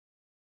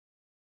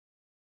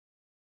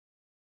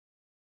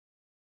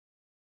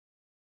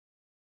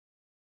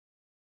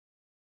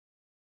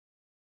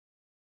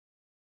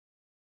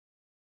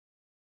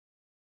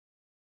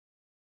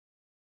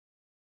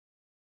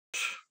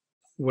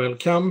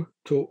welcome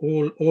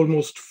to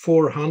almost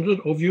 400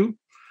 of you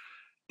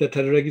that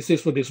had registered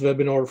for this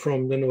webinar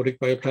from the Nordic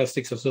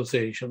Bioplastics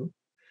Association.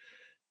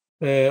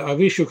 I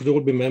wish you could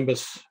all be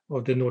members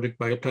of the Nordic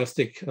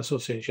Bioplastic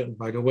Association,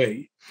 by the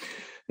way.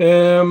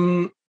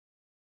 My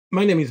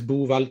name is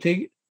Bo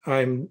Wallteg.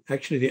 I'm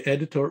actually the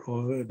editor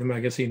of the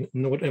magazine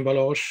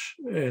Emballage,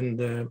 and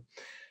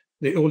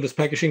the oldest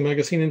packaging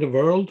magazine in the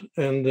world,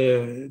 and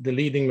the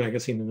leading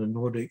magazine in the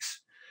Nordics.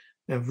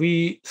 And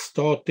we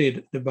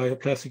started the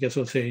Bioplastic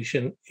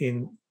Association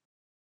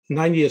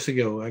 9 years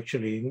ago,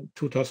 actually, in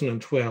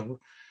 2012,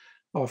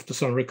 after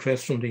some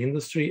requests from the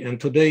industry. And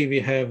today we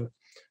have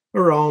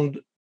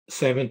around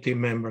 70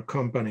 member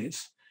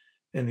companies,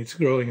 and it's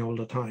growing all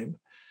the time.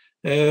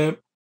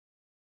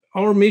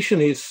 Our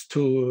mission is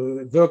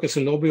to work as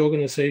a lobby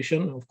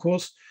organization, of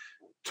course,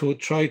 to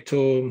try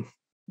to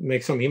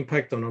make some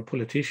impact on our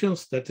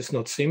politicians. That is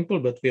not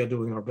simple, but we are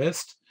doing our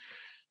best.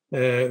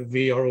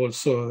 We are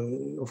also,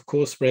 of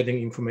course, spreading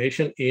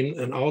information in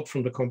and out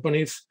from the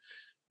companies,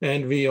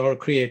 and we are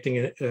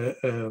creating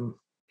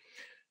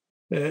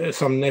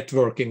some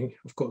networking,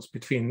 of course,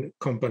 between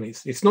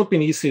companies. It's not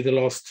been easy the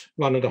last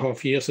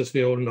 1.5 years, as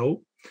we all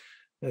know.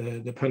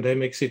 The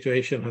pandemic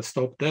situation has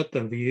stopped that,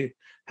 and we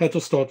had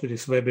to start with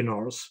these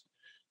webinars,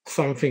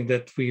 something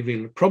that we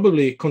will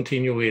probably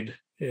continue with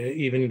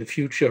even in the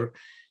future,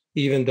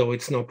 even though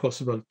it's not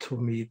possible to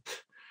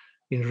meet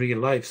in real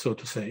life, so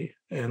to say.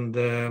 And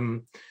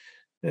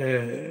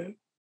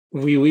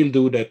we will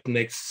do that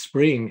next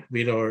spring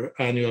with our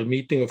annual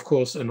meeting, of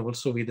course, and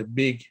also with a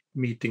big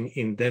meeting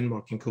in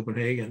Denmark, in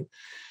Copenhagen.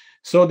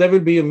 So there will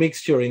be a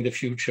mixture in the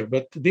future,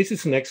 but this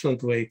is an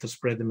excellent way to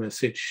spread the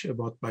message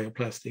about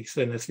bioplastics.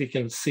 And as we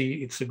can see,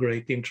 it's a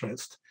great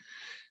interest.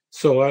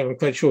 So I'm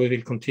quite sure we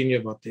will continue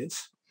about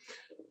this.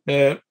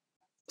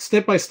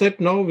 Step by step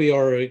now, we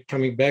are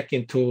coming back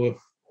into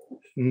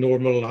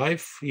normal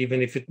life,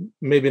 even if it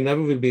maybe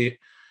never will be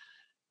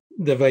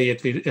the way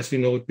as we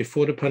know it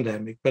before the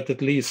pandemic, but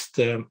at least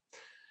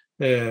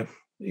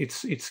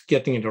it's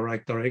getting in the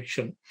right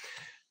direction.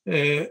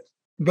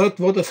 But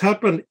what has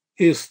happened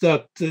is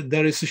that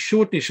there is a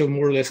shortage of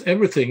more or less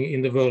everything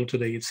in the world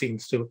today, it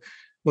seems to.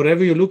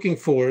 Whatever you're looking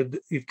for,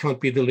 it can't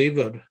be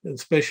delivered,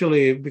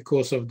 especially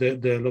because of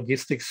the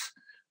logistics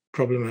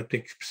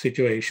problematic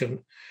situation.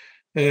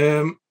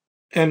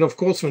 And of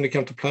course, when it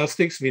comes to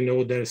plastics, we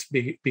know there's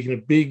been a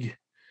big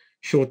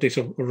shortage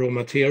of raw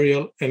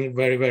material and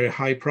very, very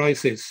high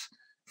prices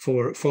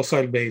for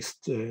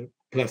fossil-based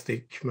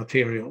plastic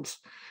materials.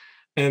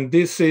 And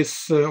this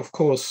is, of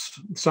course,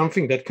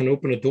 something that can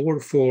open a door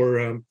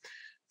for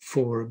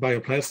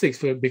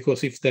bioplastics,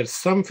 because if there's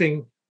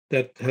something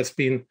that has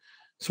been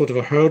sort of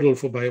a hurdle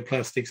for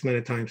bioplastics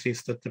many times,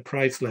 is that the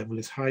price level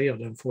is higher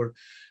than for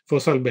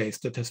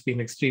fossil-based that has been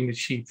extremely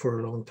cheap for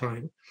a long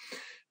time.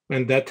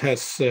 And that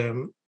has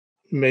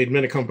made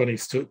many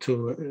companies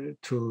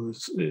to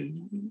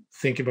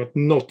think about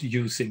not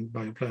using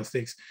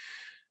bioplastics.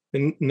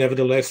 And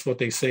nevertheless, what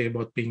they say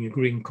about being a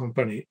green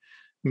company,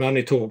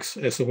 money talks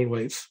as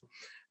always.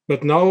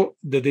 But now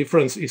the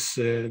difference is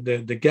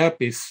the gap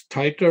is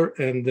tighter,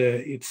 and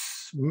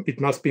it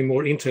must be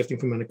more interesting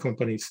for many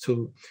companies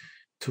to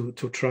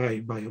try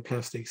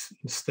bioplastics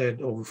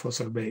instead of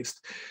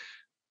fossil-based.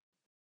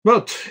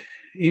 But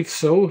if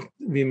so,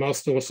 we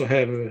must also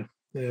have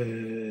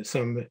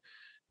some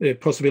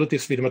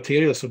possibilities with the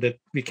material so that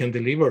we can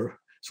deliver,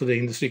 so the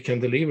industry can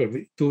deliver.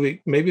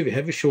 Maybe we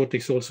have a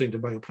shortage also in the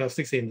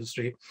bioplastics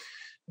industry.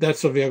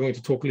 That's what we are going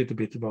to talk a little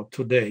bit about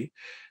today.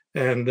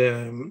 And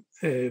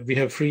we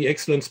have 3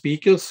 excellent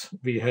speakers.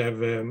 We have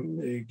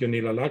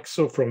Gunilla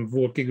Laakso from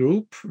Walki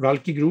Group.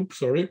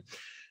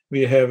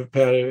 We have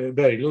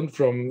Berglund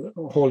from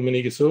Holmen,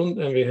 Iggesund,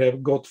 and we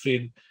have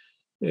Gottfried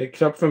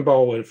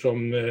Krapfenbauer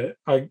from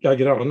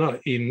Agrana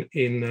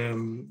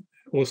in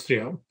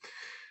Austria.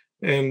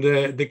 And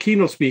the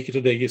keynote speaker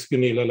today is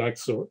Gunilla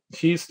Laakso.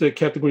 She's the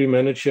category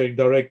manager,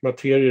 direct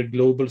material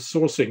global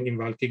sourcing in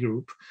Walki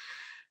Group.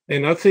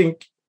 And I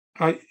think,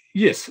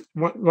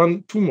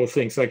 two more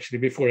things actually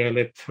before I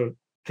let her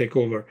take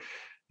over.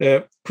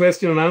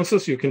 Question and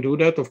answers, you can do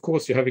that. Of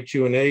course, you have a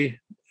Q&A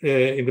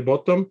in the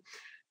bottom.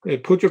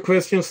 Put your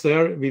questions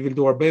there. We will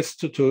do our best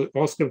to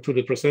ask them to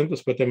the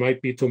presenters, but there might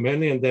be too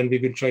many, and then we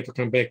will try to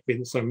come back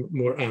with some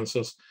more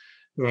answers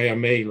via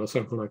mail or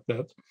something like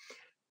that.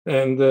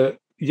 And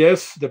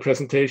yes, the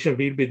presentation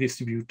will be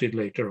distributed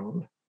later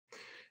on.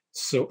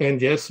 So,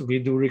 and yes, we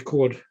do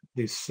record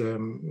this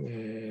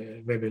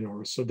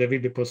webinar, so there will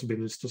be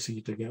possibilities to see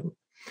it again.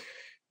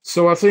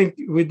 So I think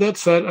with that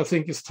said, I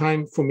think it's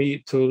time for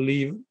me to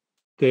leave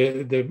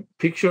the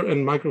picture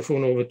and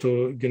microphone over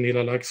to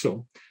Gunilla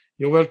Laakso.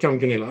 You're welcome,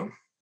 Gunilla.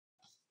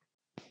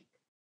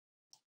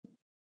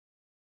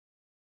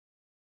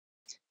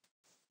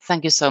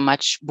 Thank you so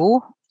much,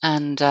 Bo.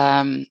 And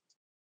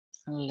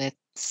let's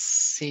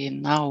see,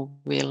 now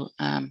we'll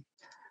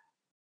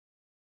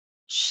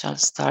shall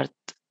start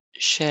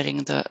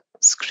sharing the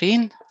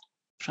screen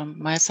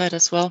from my side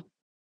as well.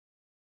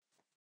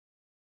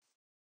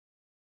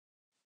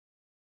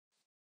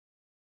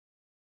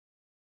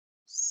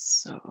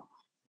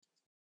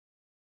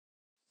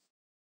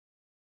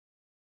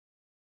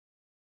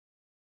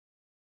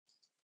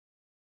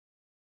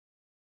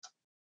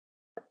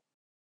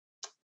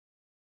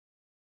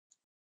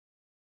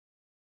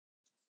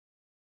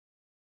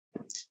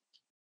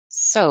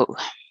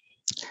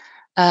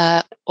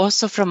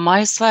 Also from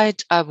my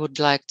side, I would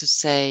like to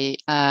say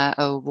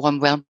a warm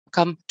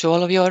welcome to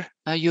all of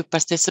you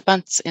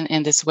participants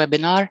in this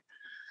webinar.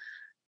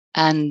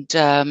 And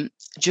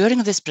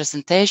during this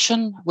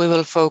presentation, we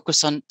will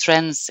focus on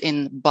trends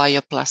in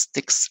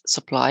bioplastics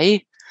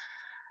supply.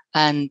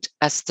 And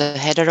as the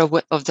header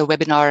of the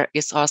webinar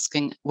is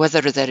asking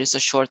whether there is a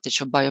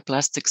shortage of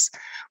bioplastics,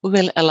 we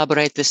will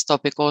elaborate this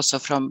topic also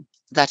from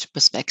that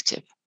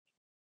perspective.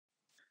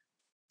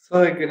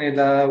 Sorry,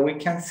 Gunilla, we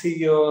can see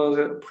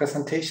your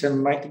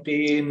presentation might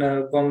be in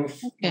a wrong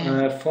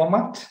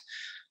format.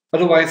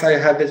 Otherwise, I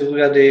have it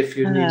ready if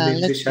you need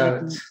me to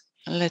share it.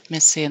 Let me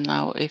see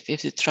now if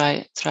you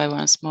try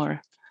once more.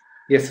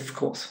 Yes, of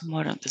course.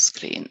 More on the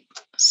screen.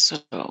 So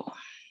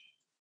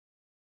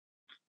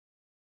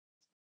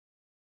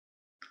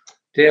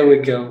there we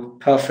go.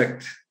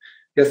 Perfect.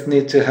 Just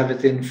need to have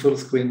it in full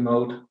screen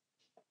mode.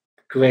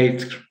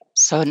 Great.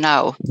 So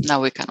now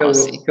we can all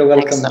see. You're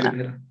welcome,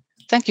 Gunilla.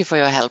 Thank you for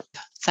your help.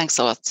 Thanks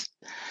a lot.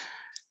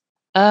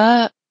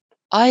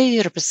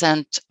 I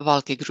represent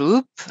Walki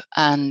Group,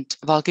 and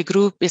Walki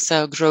Group is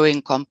a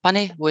growing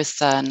company with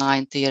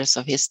 90 years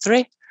of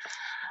history.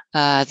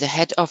 The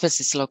head office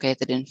is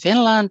located in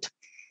Finland,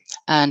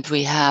 and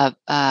we have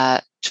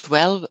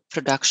 12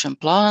 production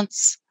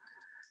plants,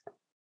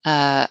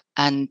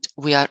 and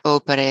we are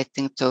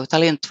operating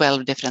totally in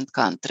 12 different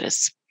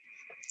countries.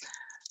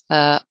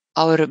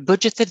 Our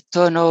budgeted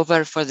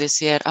turnover for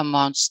this year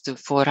amounts to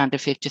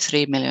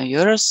 453 million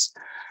euros,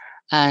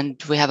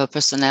 and we have a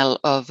personnel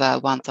of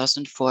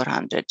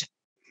 1,400.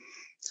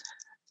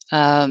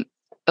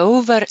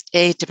 Over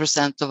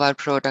 80% of our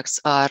products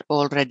are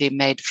already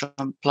made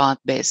from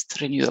plant-based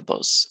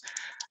renewables,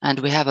 and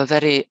we have a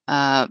very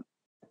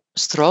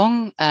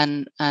strong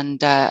and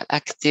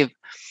active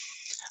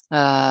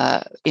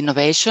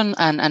innovation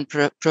and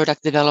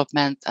product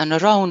development, and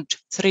around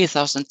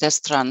 3,000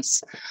 test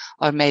runs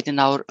are made in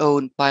our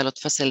own pilot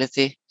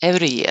facility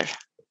every year.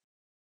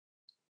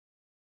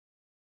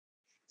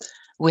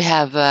 We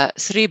have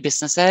 3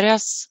 business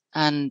areas,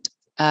 and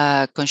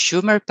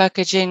consumer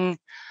packaging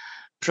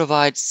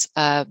provides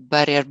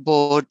barrier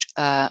board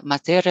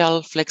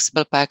material,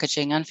 flexible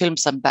packaging, and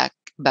films and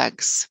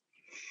bags.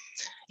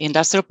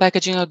 Industrial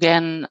packaging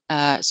again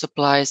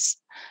supplies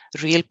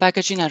real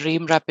packaging and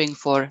ream wrapping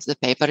for the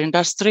paper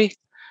industry,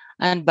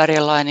 and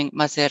barrier lining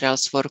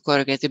materials for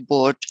corrugated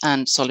board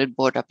and solid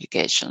board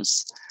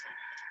applications.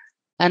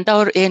 And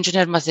our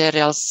engineered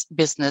materials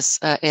business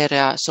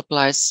area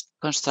supplies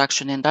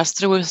construction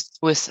industry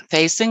with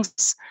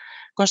facings,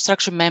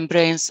 construction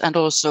membranes, and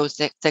also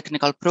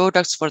technical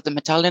products for the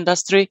metal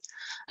industry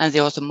and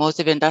the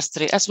automotive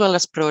industry, as well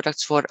as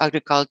products for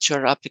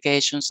agriculture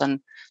applications,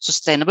 and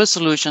sustainable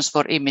solutions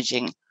for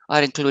imaging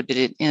are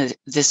included in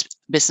this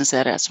business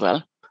area as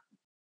well.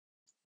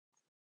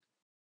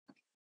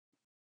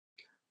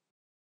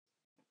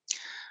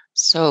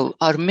 So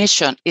our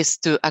mission is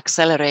to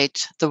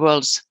accelerate the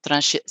world's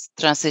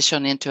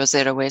transition into a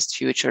zero-waste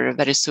future, a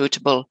very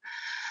suitable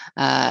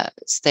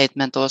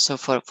statement also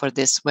for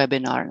this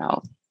webinar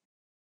now.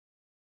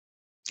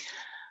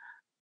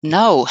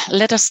 Now,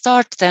 let us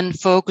start then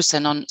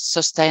focusing on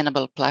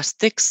sustainable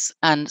plastics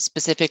and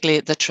specifically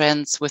the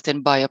trends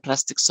within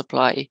bioplastic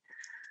supply.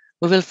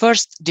 We will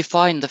first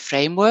define the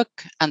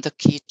framework and the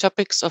key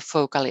topics of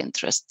focal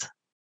interest.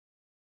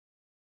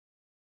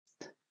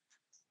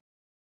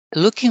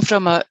 Looking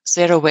from a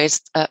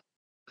zero-waste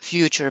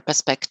future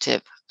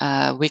perspective,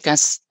 we can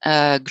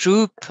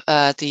group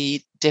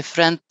the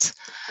different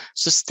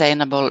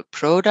sustainable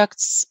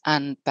products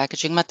and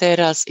packaging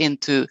materials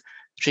into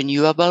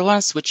renewable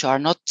ones, which are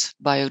not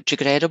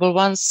biodegradable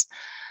ones,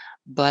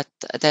 but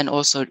then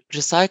also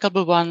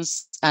recyclable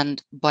ones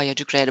and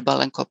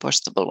biodegradable and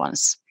compostable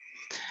ones.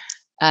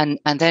 And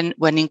then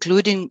when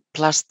including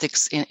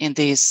plastics in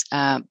these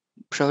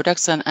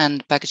products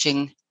and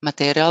packaging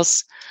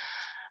materials,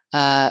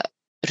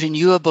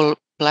 renewable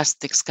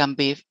plastics can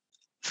be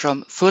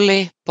from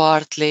fully,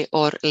 partly,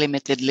 or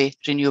limitedly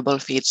renewable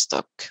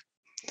feedstock.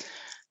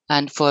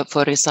 And for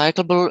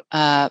recyclable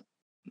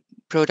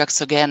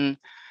products, again,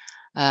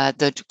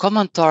 the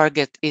common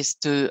target is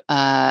to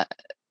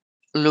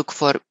look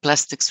for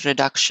plastics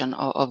reduction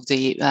of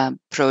the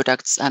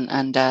products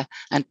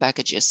and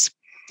packages.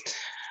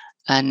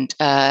 And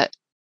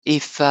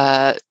if,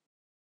 for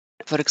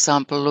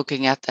example,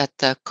 looking at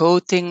the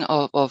coating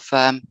of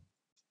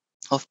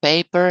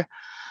paper,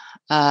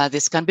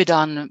 this can be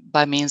done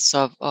by means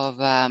of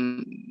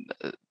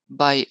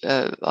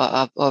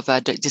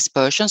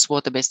dispersions,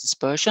 water-based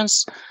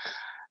dispersions,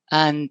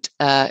 and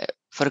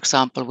for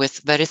example,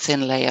 with very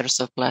thin layers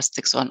of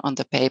plastics on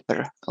the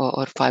paper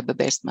or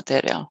fiber-based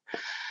material.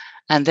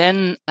 And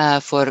then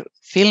for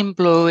film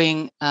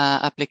blowing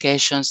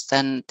applications,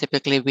 then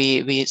typically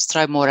we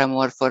strive more and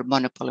more for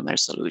monopolymer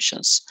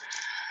solutions.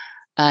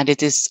 And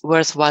it is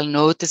worthwhile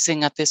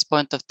noticing at this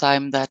point of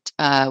time that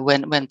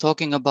when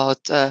talking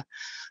about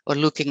or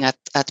looking at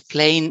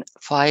plain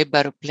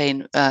fiber,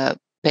 plain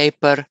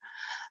paper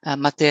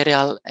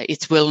material,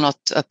 it will not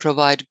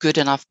provide good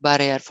enough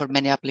barrier for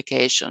many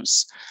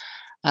applications.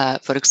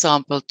 For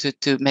example,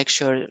 to make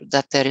sure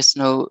that there is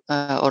no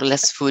or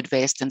less food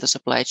waste in the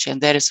supply chain.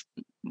 That is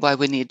why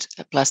we need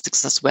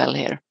plastics as well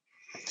here.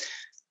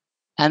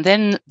 And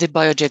then the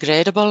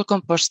biodegradable,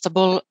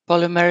 compostable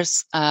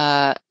polymers,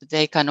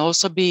 they can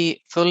also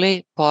be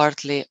fully,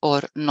 partly,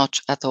 or not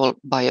at all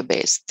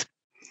bio-based.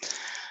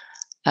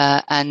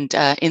 And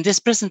in this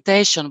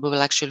presentation, we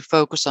will actually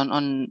focus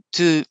on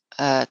two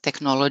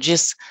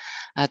technologies.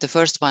 The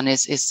first one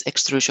is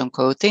extrusion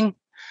coating.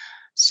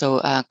 So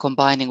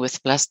combining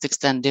with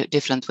plastics and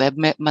different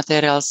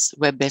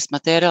web-based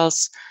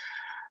materials,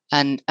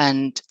 and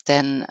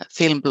then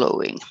film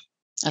blowing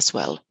as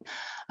well.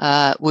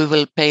 We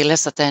will pay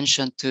less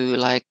attention to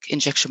like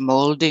injection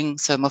molding,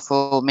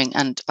 thermoforming,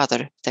 and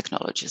other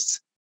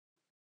technologies.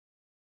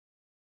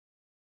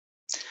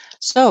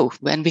 So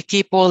when we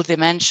keep all the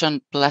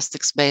mentioned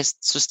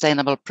plastics-based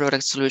sustainable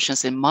product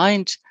solutions in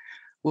mind,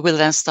 we will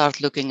then start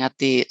looking at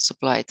the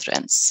supply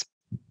trends.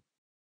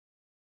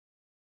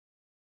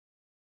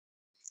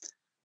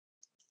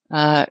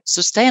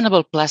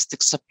 Sustainable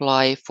plastic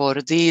supply for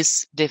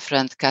these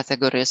different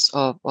categories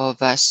of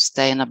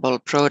sustainable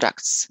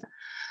products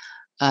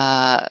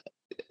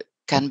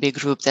can be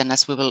grouped, and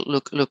as we will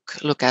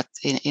look at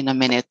in a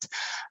minute.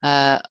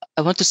 I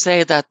want to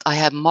say that I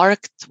have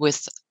marked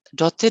with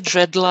dotted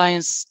red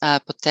lines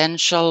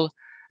potential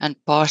and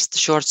past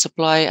short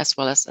supply, as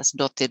well as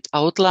dotted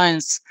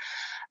outlines.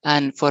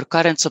 And for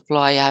current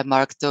supply, I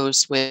marked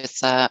those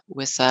with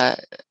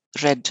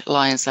red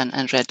lines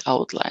and red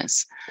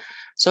outlines.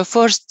 So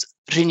first,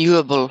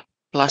 renewable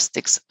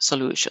plastics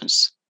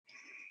solutions.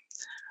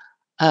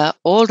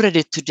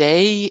 Already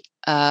today,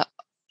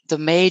 the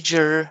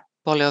major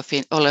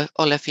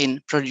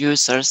olefin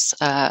producers,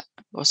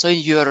 also in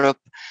Europe,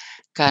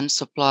 can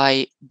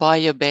supply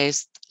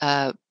bio-based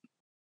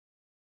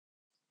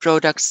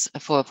products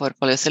for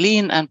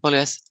polyethylene and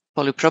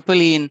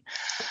polypropylene.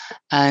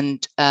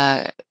 And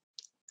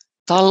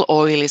tall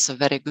oil is a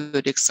very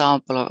good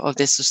example of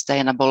this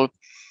sustainable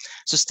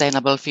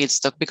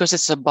feedstock, because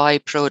it's a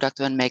byproduct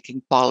when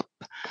making pulp,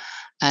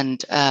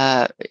 and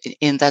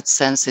in that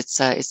sense, it's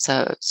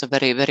a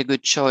very, very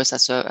good choice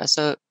as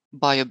a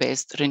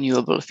bio-based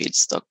renewable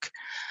feedstock.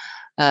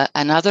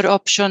 Another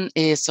option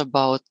is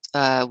about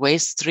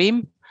waste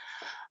stream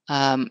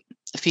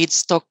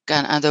feedstock,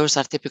 and those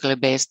are typically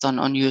based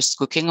on used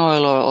cooking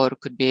oil or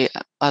could be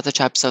other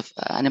types of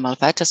animal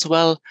fat as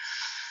well.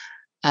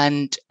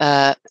 And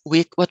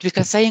what we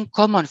can say in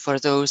common for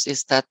those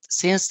is that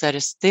since there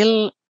is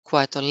still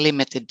quite a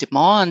limited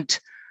demand,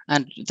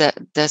 and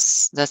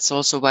that's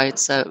also why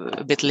it's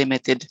a bit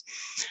limited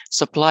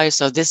supply.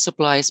 So this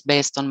supply is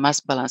based on mass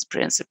balance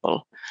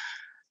principle.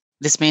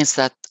 This means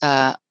that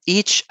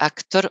each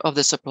actor of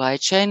the supply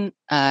chain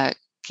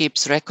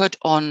keeps record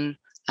on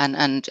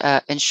and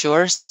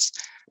ensures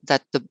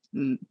that the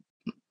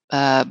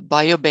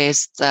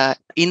bio-based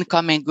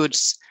incoming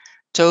goods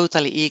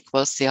totally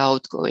equals the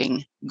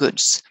outgoing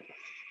goods,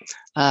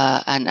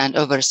 and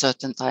over a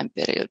certain time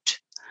period.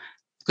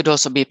 Could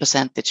also be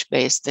percentage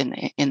based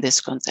in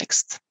this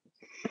context.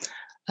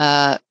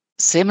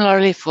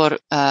 Similarly, for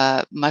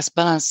mass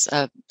balance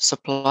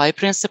supply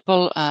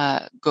principle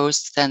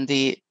goes then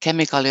the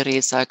chemically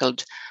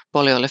recycled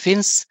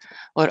polyolefins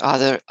or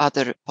other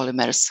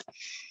polymers.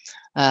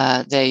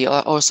 They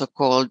are also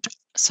called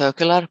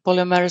circular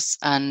polymers,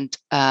 and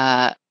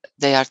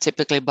they are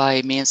typically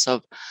by means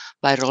of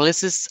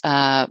pyrolysis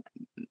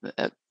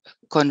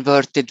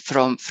converted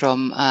from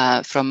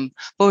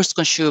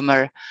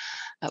post-consumer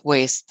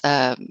waste,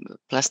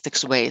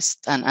 plastics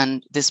waste,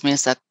 and this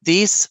means that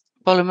these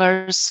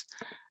polymers,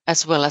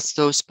 as well as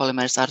those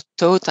polymers, are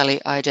totally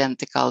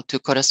identical to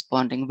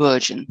corresponding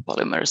virgin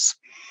polymers.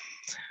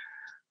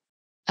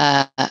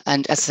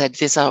 And as I said,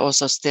 these are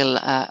also still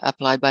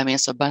applied by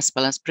means of mass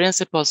balance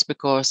principles,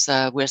 because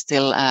we're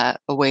still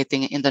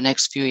awaiting in the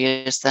next few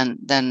years then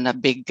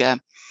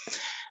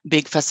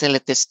big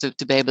facilities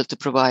to be able to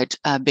provide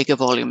bigger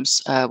volumes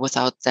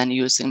without then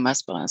using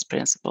mass balance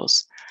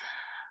principles.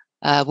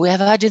 We have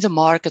had in the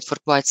market for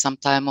quite some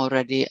time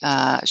already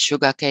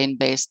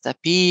sugarcane-based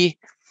PE,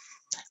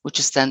 which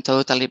is then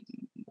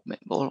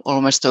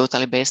almost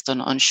totally based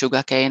on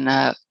sugarcane.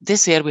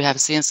 This year we have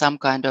seen some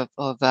kind of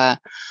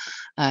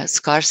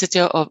scarcity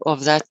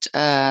of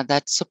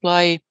that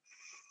supply.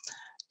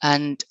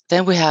 And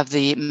then we have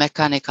the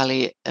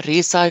mechanically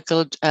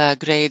recycled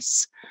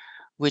grades,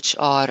 which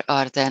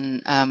are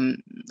then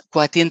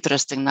quite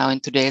interesting now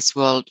in today's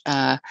world.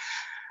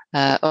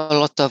 A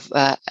lot of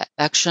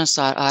actions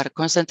are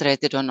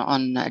concentrated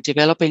on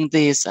developing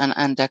these,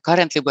 and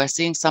currently we're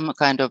seeing some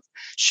kind of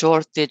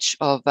shortage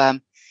of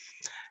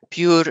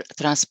pure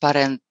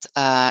transparent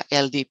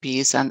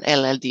LDPs and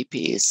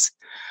LLDPs.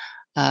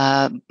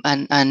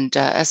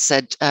 As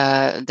said,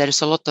 there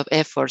is a lot of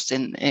efforts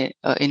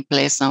in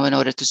place now in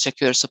order to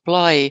secure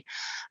supply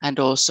and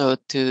also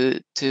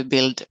to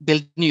build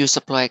new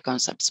supply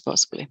concepts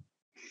possibly.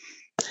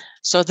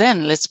 So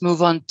then let's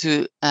move on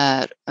to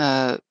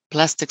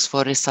plastics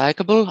for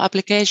recyclable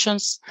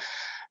applications.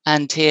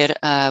 And here,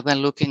 when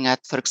looking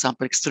at, for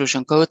example,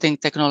 extrusion coating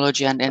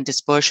technology and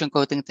dispersion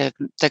coating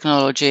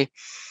technology,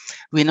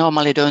 we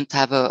normally don't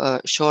have a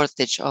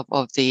shortage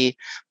of the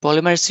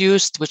polymers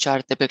used, which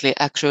are typically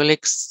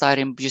acrylics,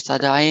 styrene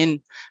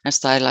butadiene, and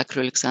styrene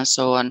acrylics, and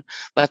so on.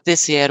 But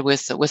this year,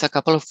 with a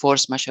couple of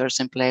force majeures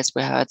in place,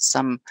 we had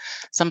some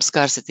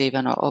scarcity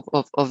even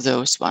of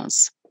those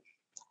ones.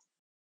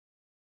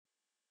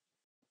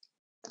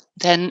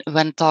 Then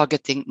when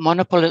targeting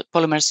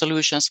monopolymer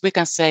solutions, we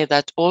can say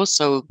that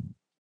also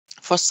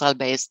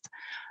fossil-based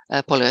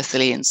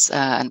polyethylenes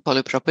and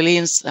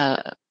polypropylenes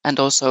and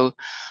also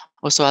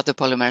other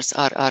polymers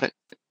are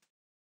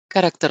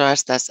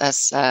characterized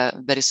as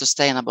very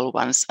sustainable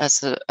ones,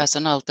 as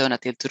an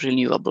alternative to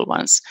renewable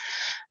ones,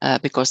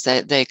 because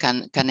they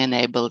can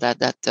enable that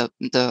the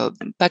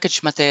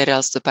package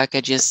materials, the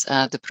packages,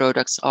 the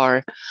products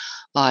are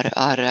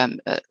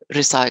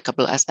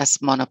recyclable as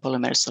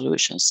monopolymer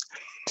solutions.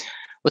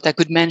 What I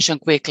could mention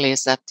quickly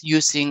is that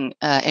using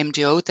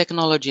MDO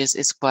technologies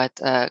is quite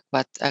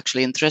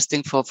actually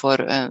interesting for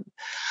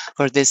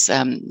this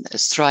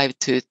strive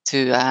to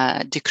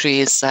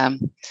decrease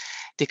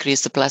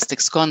the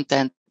plastics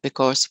content,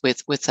 because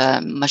with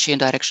machine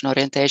direction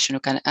orientation you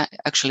can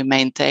actually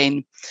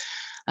maintain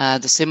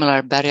the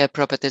similar barrier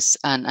properties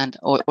and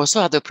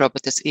also other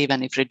properties,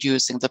 even if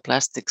reducing the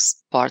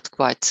plastics part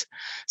quite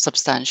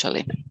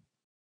substantially.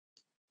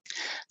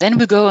 Then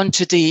we go on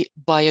to the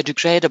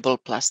biodegradable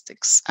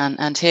plastics,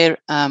 and here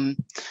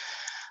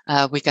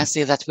we can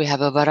see that we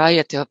have a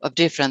variety of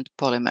different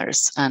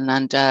polymers,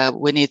 and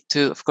we need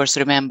to, of course,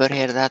 remember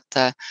here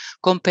that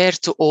compared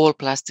to all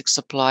plastic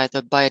supply,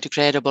 the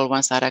biodegradable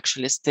ones are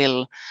actually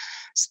still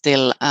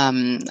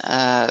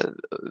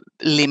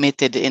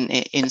limited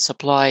in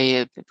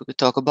supply. We could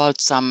talk about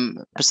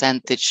some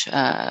percentage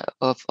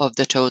of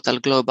the total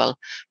global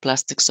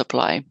plastic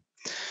supply.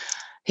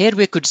 Here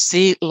we could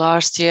see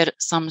last year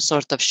some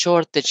sort of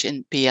shortage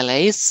in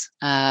PLAs,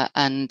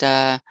 and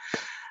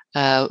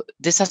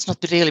this has not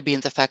really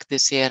been the fact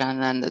this year,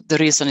 and the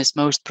reason is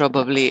most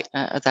probably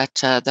that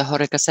the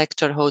HoReCa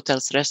sector,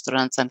 hotels,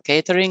 restaurants, and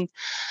catering,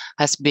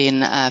 has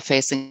been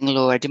facing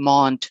lower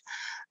demand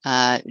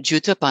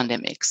due to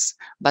pandemics.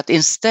 But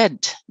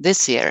instead,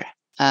 this year,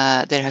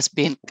 there has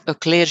been a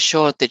clear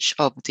shortage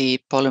of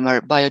the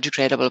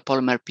biodegradable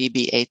polymer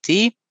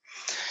PBAT.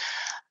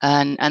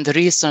 And the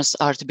reasons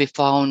are to be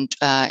found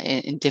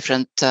in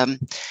different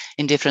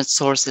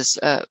sources.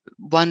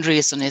 One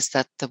reason is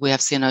that we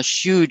have seen a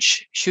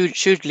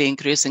hugely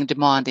increasing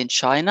demand in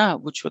China,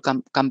 which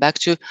we'll come back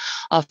to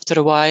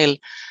after a while.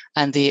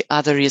 And the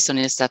other reason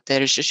is that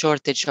there is a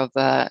shortage of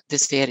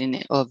this year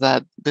of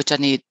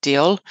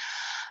butadiene,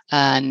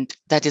 and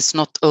that is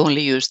not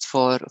only used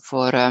for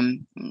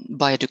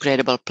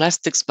biodegradable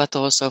plastics, but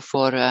also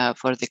for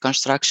the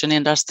construction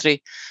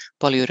industry,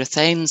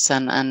 polyurethanes,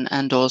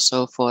 and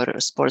also for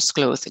sports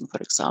clothing,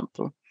 for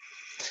example.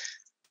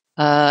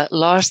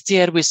 Last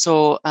year we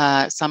saw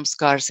some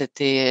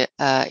scarcity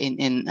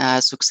in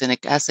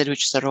succinic acid,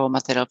 which is a raw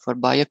material for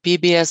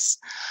bio-PBS.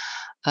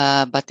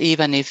 But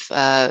even if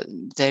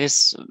there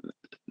is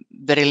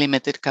very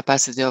limited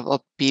capacity of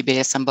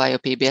PBS and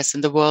bio-PBS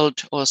in the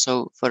world,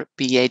 also for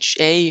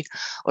PHA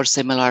or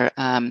similar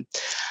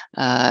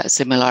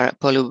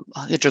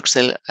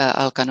polyhydroxyl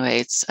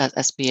alkanoates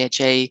as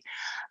PHA,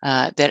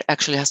 there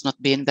actually has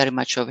not been very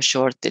much of a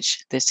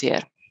shortage this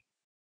year.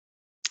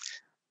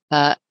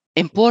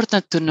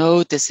 Important to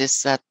notice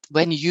is that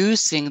when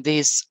using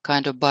these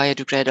kind of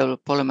biodegradable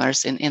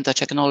polymers in the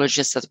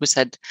technologies that we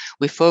said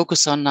we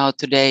focus on now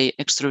today,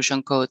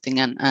 extrusion coating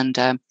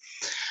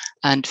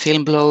and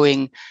film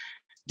blowing,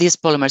 these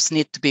polymers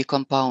need to be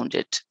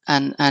compounded,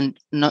 and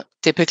not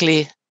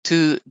typically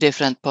two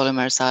different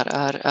polymers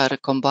are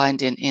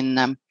combined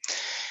in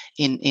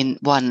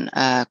one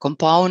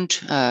compound.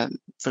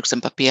 For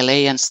example,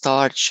 PLA and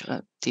starch,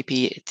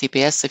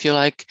 TPS, if you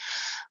like,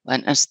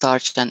 and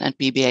starch and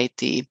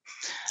PBAT.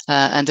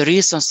 And the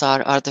reasons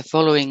are the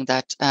following: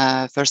 that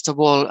first of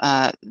all,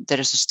 there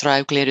is a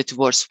strive clearly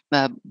towards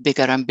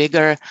bigger and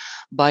bigger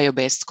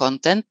bio-based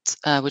content,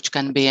 which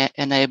can be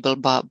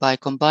enabled by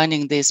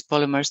combining these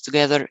polymers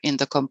together in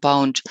the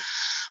compound,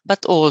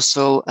 but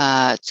also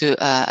to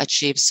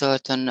achieve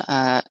certain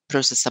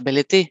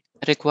processability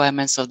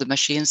requirements of the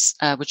machines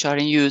which are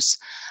in use,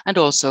 and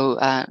also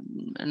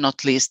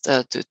not least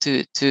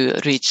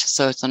to reach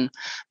certain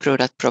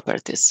product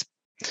properties.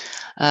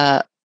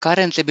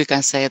 Currently, we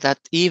can say that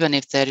even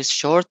if there is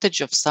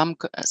shortage of some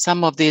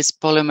of these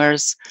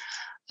polymers,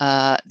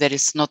 there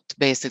is not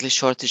basically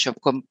shortage of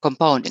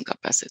compounding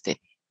capacity.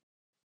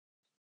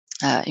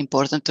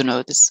 Important to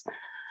notice.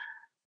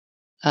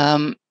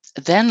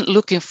 Then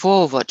looking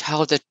forward,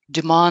 how the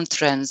demand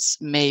trends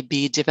may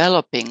be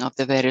developing of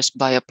the various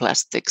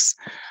bioplastics.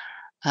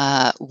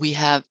 we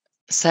have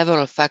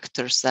several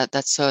factors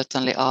that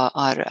certainly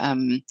are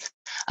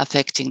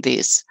affecting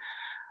these.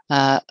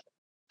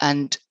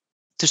 And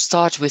to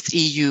start with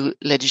EU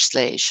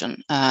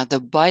legislation,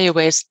 the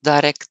Biowaste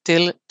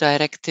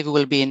Directive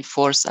will be in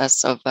force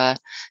as of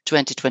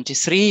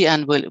 2023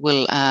 and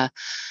will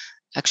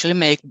actually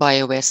make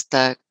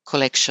biowaste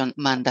collection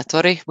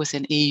mandatory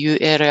within EU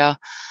area,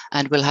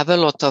 and will have a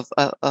lot of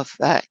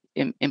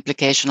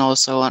implication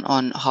also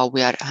on how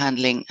we are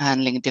handling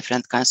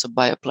different kinds of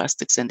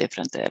bioplastics in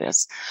different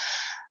areas.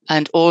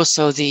 And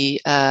also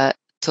the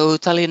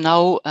totally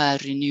now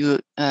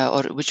renewed,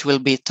 or which will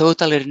be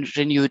totally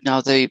renewed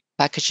now, the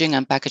Packaging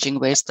and Packaging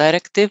Waste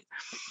Directive.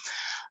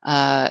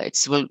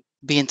 It will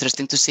be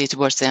interesting to see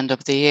towards the end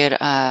of the year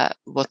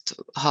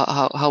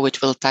how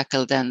it will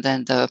tackle then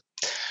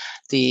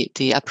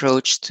the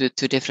approach to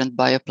different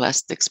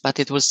bioplastics, but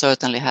it will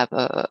certainly have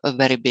a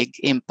very big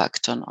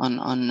impact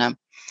on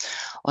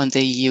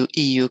the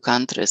EU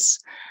countries.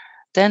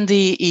 Then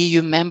the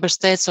EU member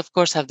states, of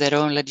course, have their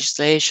own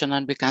legislation,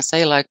 and we can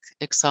say, like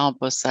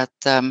examples, that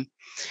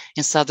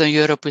in Southern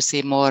Europe we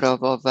see more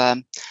of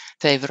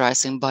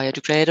favorizing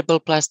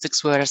biodegradable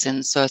plastics, whereas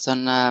in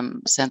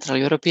certain Central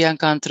European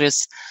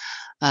countries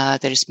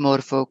there is more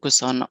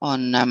focus on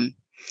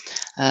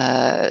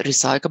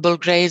recyclable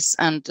grades,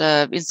 and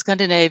in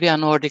Scandinavia,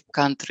 Nordic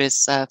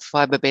countries,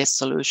 fiber-based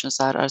solutions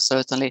are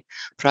certainly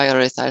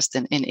prioritized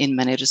in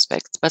many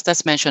respects. But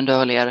as mentioned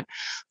earlier,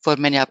 for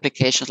many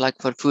applications, like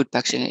for food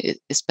packaging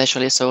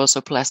especially, so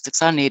also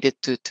plastics are needed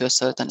to a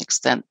certain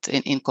extent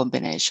in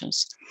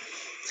combinations.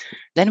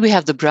 Then we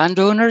have the brand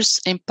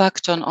owners'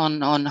 impact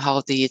on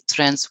how the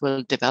trends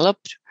will develop.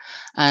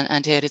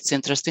 And here it's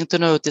interesting to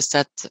notice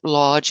that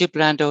large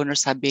brand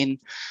owners have been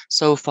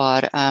so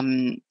far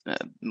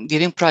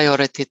giving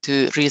priority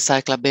to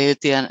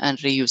recyclability and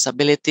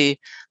reusability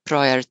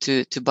prior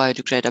to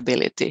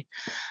biodegradability.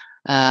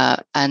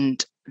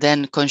 And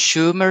then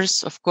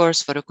consumers, of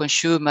course, for a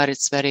consumer,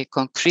 it's very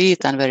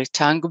concrete and very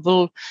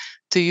tangible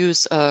to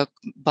use a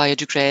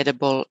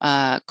biodegradable,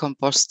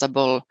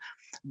 compostable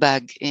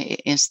bag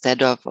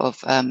instead of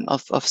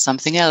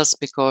something else,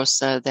 because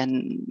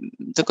then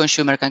the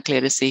consumer can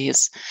clearly see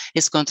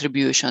his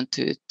contribution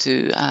to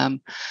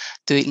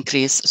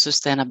increase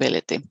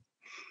sustainability.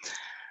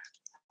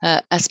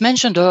 As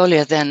mentioned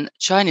earlier, then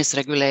Chinese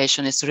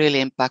regulation is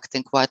really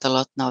impacting quite a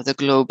lot now the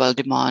global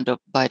demand of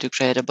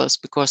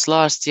biodegradables, because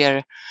last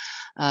year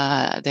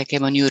there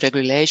came a new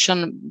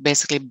regulation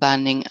basically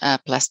banning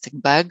plastic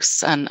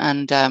bags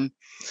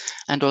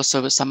and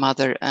also some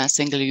other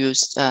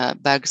single-use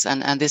bags,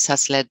 and this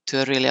has led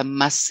to a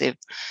massive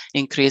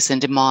increase in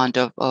demand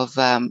of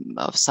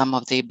some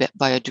of the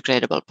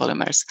biodegradable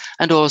polymers,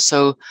 and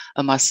also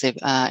a massive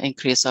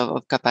increase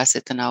of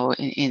capacity now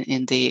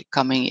in the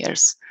coming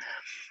years.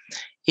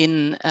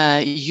 In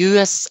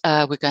US,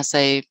 we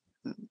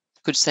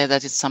could say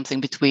that it's something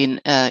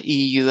between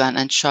EU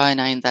and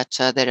China, in that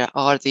there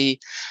are the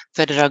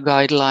federal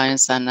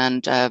guidelines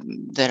and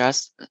there are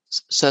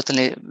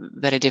certainly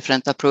very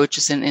different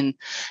approaches in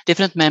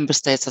different member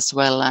states as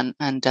well.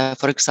 And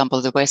for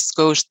example, the West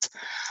Coast,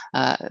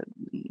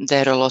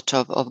 there are a lot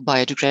of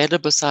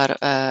biodegradables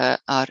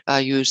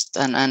are used,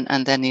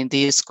 and then in the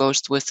East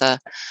Coast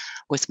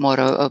with more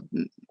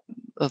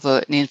of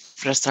an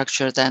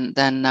infrastructure than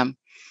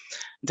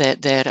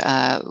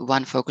their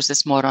one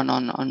focuses more on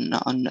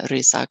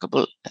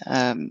recyclable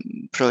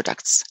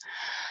products.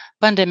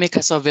 Pandemic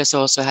has obviously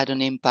also had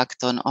an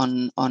impact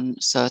on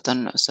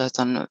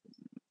certain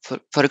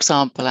for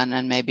example,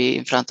 and maybe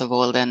in front of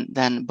all then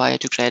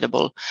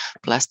biodegradable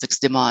plastics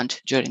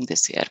demand during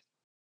this year.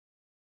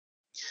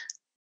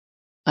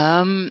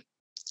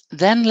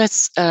 Then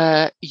let's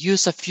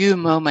use a few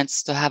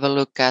moments to have a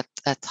look at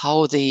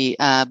how the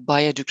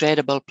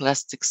biodegradable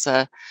plastics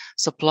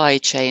supply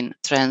chain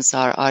trends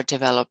are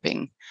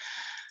developing.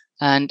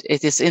 And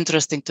it is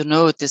interesting to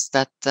notice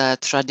that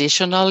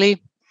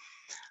traditionally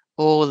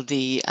all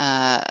the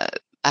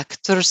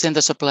actors in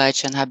the supply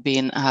chain have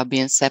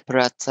been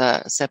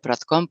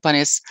separate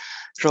companies: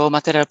 raw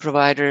material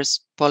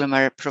providers,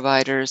 polymer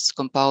providers,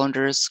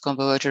 compounders,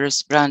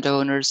 converters, brand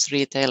owners,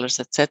 retailers,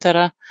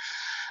 etc.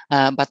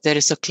 But there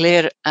is a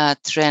clear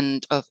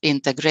trend of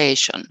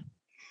integration.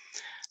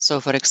 So,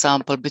 for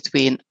example,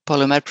 between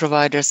polymer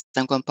providers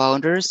and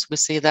compounders, we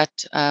see that,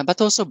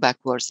 but also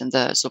backwards in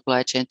the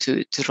supply chain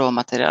to raw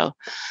material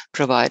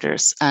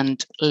providers.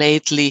 And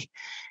lately,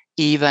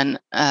 even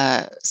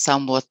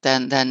somewhat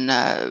then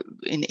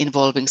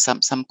involving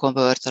some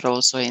converter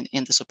also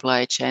in the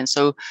supply chain.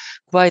 So,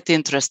 quite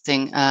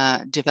interesting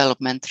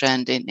development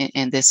trend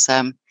in this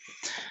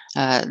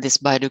this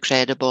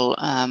biodegradable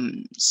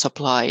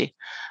supply.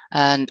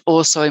 And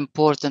also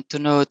important to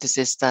notice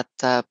is that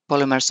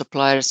polymer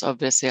suppliers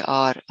obviously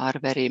are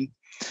very,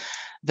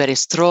 very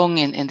strong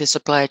in the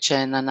supply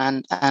chain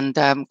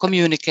and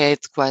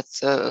communicate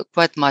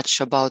quite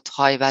much about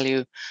high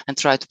value and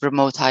try to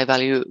promote high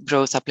value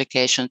growth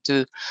application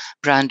to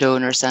brand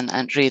owners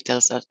and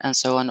retailers and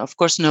so on. Of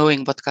course,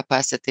 knowing what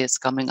capacity is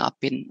coming up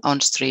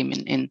on stream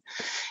in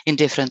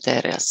different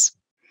areas.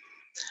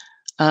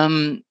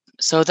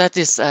 So that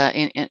is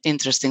an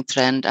interesting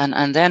trend.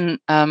 And then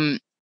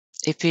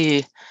if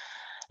we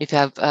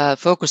have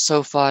focused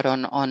so far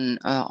on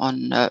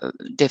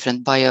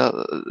different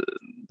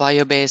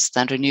bio-based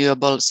and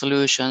renewable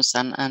solutions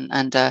and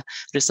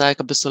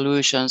recyclable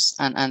solutions,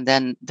 and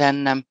then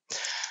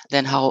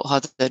how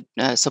the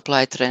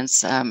supply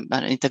trends and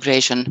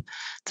integration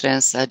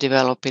trends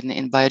develop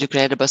in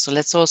biodegradable. So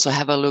let's also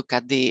have a look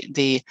at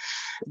the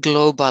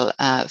global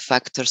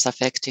factors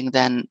affecting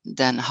then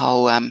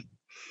how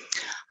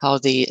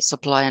the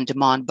supply and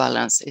demand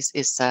balance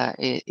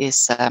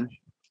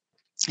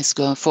is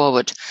going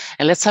forward.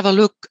 And let's have a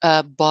look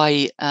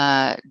by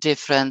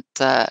different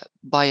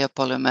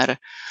biopolymer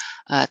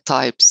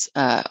types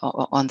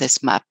on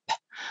this map.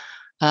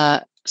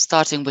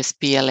 Starting with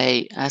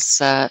PLA, as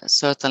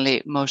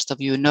certainly most of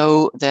you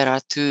know, there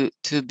are two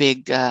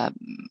big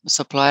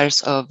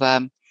suppliers of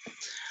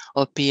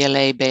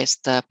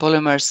PLA-based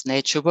polymers,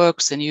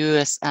 NatureWorks in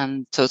US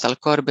and Total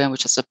Carbon,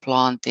 which is a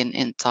plant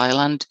in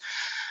Thailand.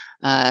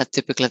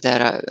 Typically,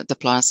 the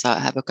plants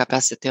have a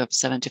capacity of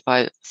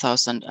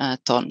 75,000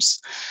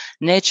 tons.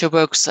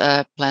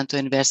 NatureWorks plan to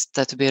invest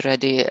to be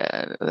ready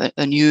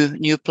a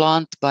new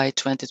plant by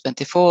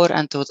 2024,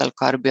 and Total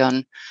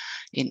Carbon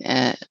in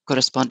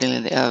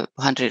correspondingly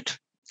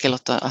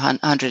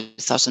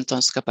 100,000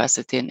 tons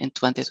capacity in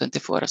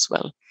 2024 as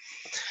well.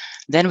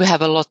 Then we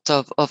have a lot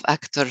of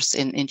actors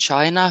in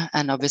China,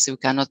 and obviously we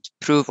cannot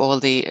prove all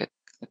the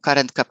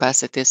current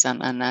capacities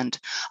and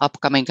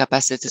upcoming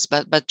capacities,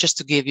 but just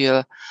to give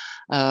you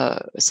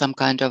some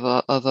kind of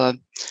a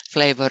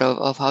flavor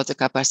of how the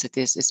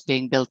capacity is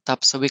being built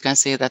up. So we can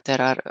see that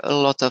there are a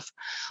lot of,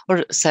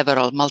 or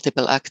several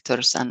multiple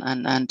actors,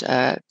 and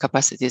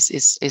capacities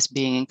is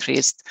being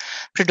increased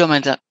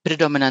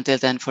predominantly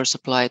then for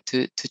supply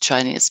to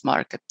Chinese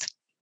market.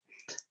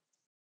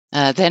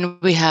 Then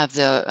we have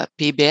the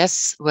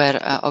PBS, where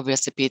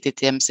obviously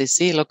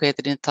PTTMCC,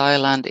 located in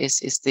Thailand,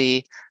 is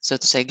the, so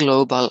to say,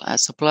 global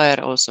supplier,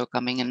 also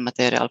coming in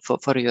material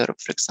for Europe,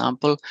 for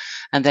example.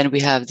 And then we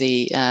have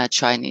the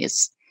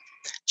Chinese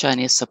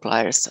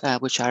suppliers,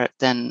 which are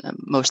then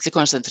mostly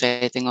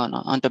concentrating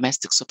on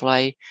domestic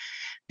supply.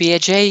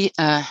 PAJ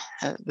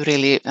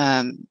really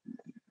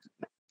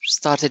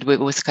started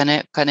with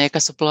Kaneka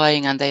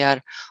supplying, and they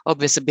are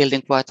obviously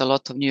building quite a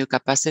lot of new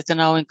capacity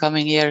now in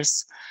coming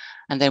years.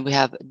 And then we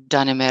have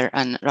Danimer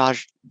and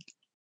Raj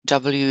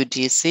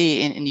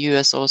WDC in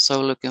US also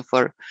looking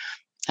for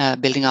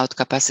building out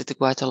capacity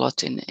quite a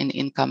lot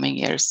in coming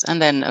years. And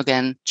then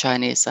again,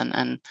 Chinese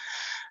and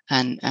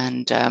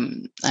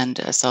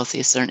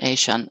Southeastern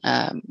Asian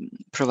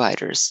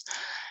providers.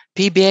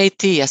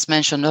 PBAT, as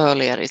mentioned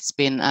earlier, it's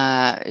been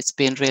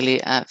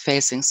really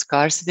facing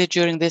scarcity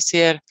during this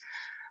year.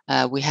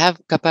 We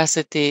have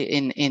capacity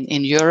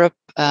in Europe,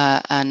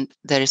 and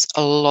there is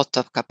a lot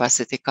of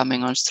capacity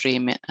coming on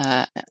stream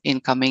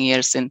in coming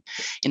years in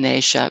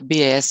Asia.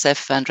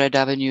 BASF and Red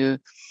Avenue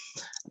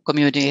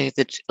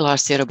communicated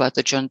last year about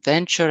the joint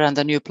venture, and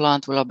the new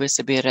plant will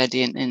obviously be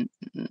ready in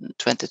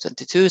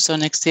 2022, so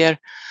next year.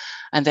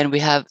 And then we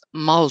have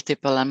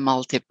multiple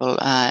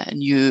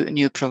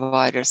new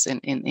providers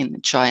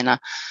in China.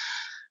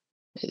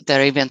 There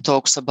are even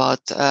talks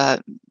about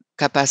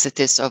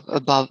capacities of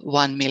above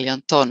 1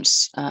 million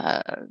tons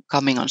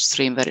coming on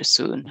stream very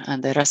soon.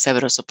 And there are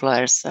several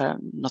suppliers,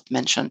 not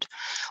mentioned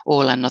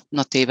all and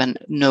not even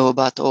know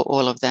about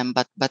all of them,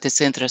 but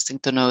it's interesting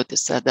to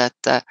notice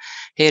that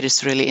here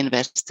is really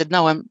invested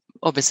now, and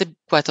obviously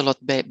quite a lot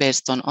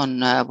based on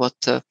what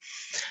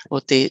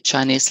the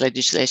Chinese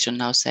legislation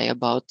now say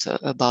about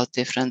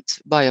different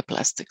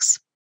bioplastics.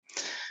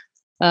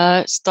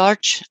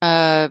 Starch,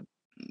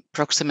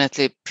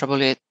 approximately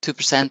probably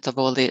 2% of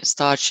all the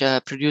starch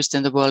produced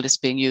in the world is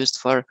being used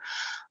for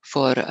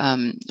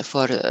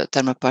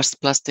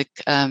thermoplastic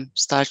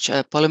starch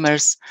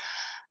polymers,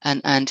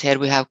 and here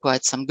we have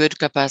quite some good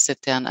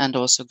capacity and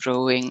also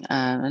growing,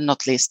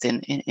 not least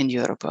in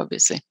Europe,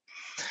 obviously.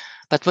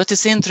 But what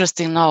is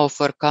interesting now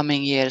for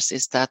coming years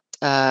is that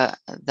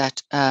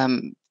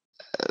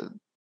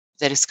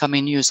there is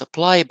coming new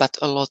supply, but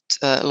a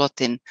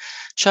lot in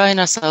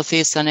China,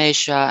 Southeastern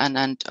Asia,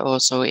 and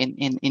also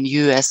in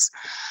US.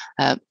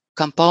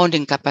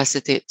 Compounding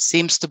capacity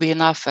seems to be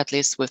enough, at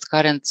least with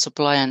current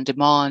supply and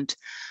demand.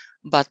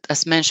 But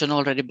as mentioned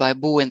already by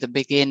Bo in the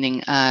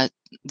beginning,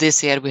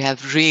 this year we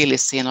have really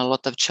seen a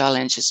lot of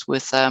challenges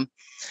with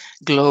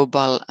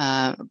global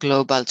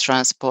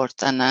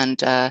transport,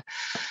 and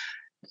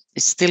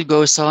it still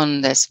goes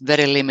on. There's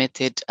very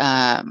limited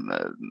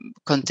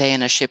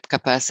container ship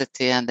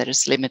capacity, and there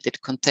is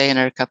limited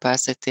container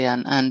capacity,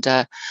 and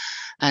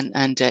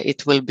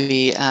it will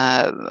be.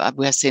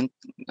 We have seen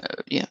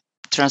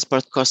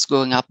transport costs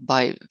going up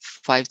by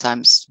 5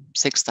 times,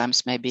 6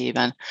 times, maybe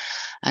even,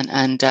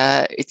 and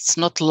it's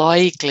not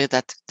likely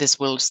that this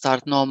will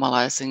start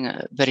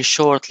normalizing very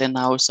shortly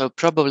now. So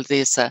probably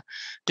this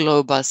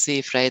global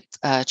sea freight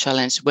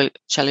challenges will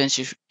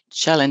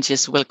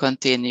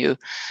continue,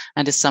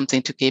 and it's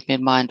something to keep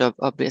in mind,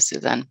 obviously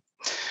then.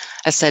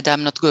 As said,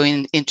 I'm not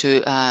going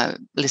into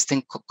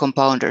listing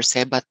compounders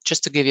here, but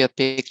just to give you a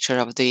picture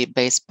of the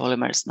base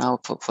polymers now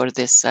for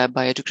this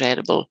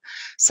biodegradable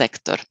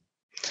sector.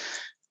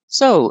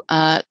 So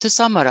to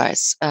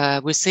summarize,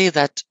 we see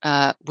that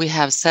we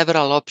have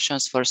several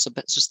options for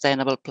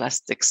sustainable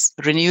plastics: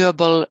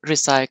 renewable,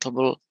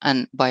 recyclable,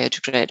 and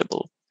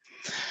biodegradable.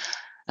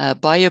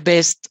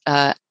 Bio-based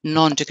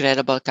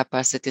non-degradable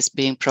capacities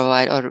being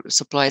provided, or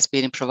supplies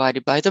being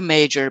provided by the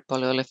major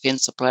polyolefin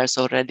suppliers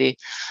already,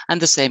 and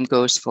the same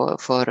goes for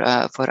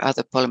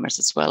other polymers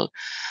as well.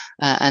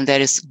 And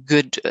there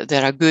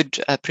are good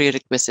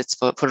prerequisites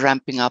for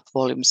ramping up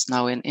volumes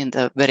now in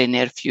the very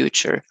near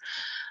future.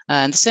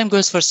 And the same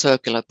goes for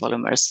circular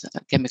polymers,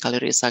 chemically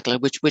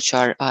recycled, which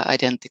are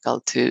identical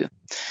to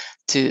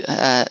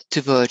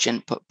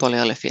virgin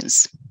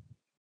polyolefins.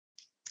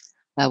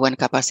 When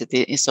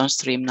capacity is on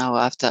stream now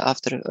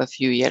after a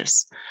few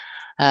years.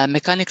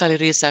 Mechanically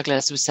recycled,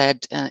 as we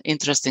said,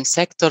 interesting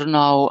sector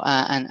now,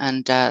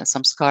 and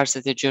some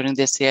scarcity during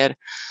this year.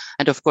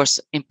 And of course,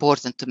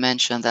 important to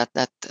mention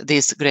that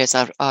these grades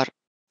are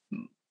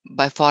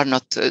by far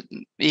not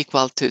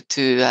equal to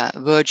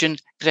virgin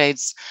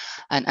grades,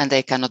 and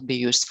they cannot be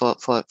used for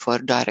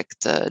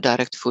direct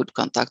food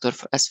contact or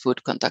as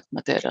food contact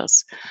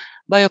materials.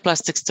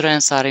 Bioplastics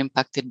trends are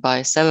impacted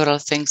by several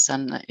things,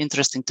 and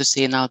interesting to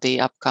see now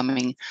the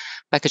upcoming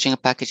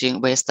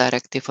packaging waste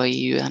directive for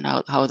EU and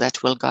how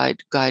that will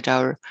guide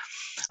our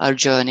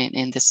journey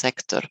in this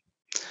sector.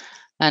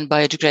 And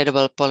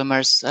biodegradable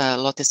polymers, a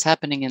lot is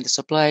happening in the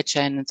supply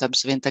chain in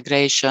terms of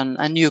integration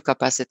and new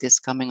capacities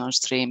coming on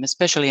stream,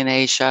 especially in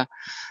Asia,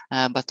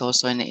 but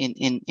also in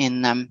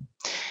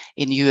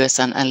US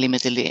and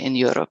limitedly in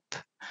Europe.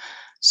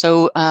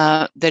 So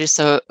there is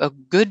a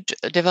good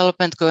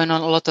development going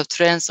on, a lot of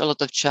trends, a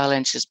lot of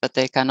challenges, but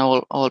they can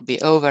all be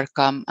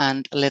overcome,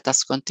 and let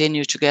us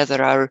continue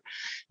together our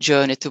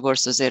journey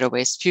towards a zero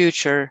waste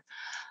future.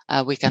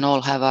 We can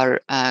all have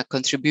our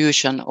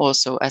contribution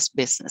also as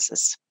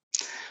businesses.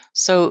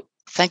 So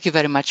thank you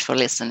very much for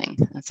listening,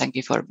 and thank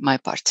you for my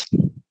part.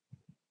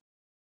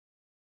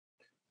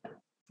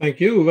 Thank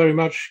you very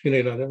much,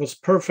 Gunilla. That was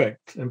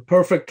perfect, and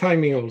perfect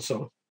timing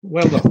also.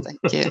 Well done. Thank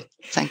you.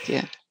 Thank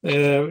you.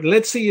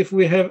 Let's see if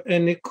we have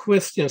any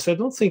questions. I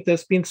don't think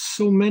there's been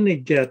so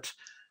many yet.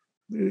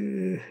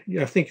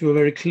 I think you were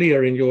very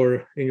clear in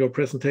your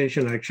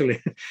presentation,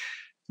 actually.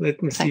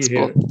 Let me see. Thanks,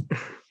 here.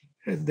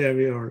 There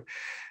we are.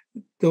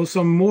 Those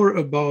are more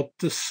about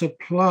the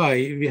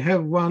supply. We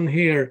have one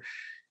here.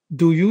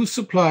 Do you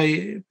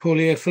supply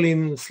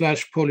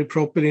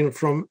polyethylene/polypropylene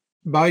from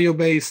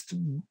bio-based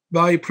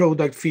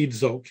byproduct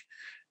feedstock,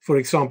 for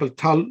example,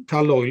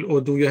 tall oil,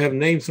 or do you have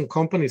names and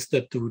companies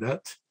that do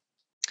that?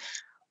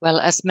 Well,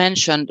 as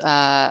mentioned,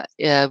 the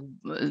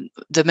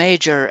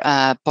major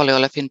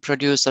polyolefin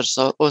producers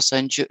also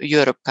in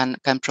Europe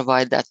can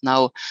provide that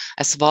now.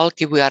 As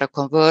Walki, we are a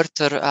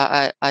converter.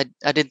 I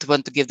didn't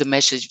want to give the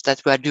message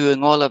that we are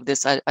doing all of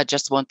this. I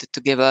just wanted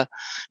to give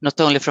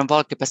not only from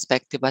Walki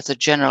perspective, but a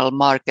general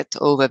market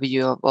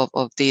overview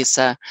of these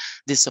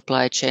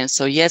supply chains.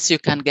 So yes, you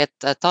can get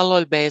tall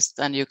oil based,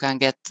 and you can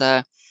get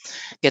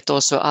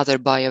also other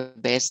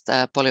bio-based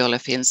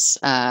polyolefins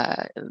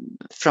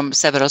from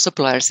several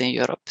suppliers in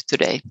Europe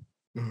today.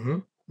 Mm-hmm.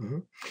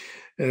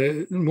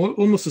 Mm-hmm.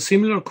 Almost a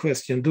similar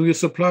question. Do you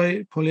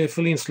supply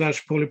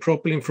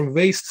polyethylene/polypropylene from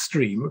waste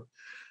stream,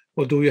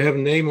 or do you have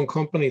name on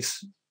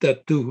companies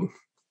that do?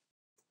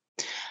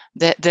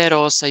 There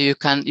also you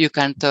can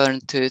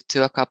turn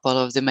to a couple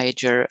of the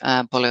major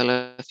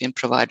polyolefin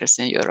providers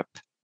in Europe.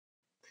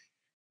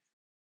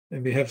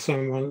 And we have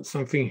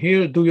something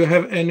here. Do you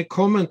have any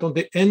comment on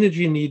the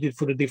energy needed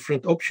for the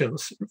different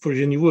options for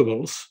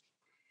renewables?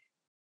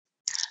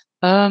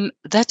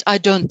 That I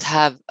don't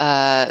have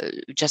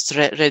just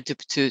ready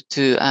to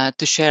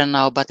share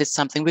now, but it's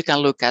something we can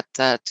look at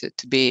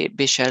to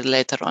be shared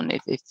later on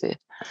if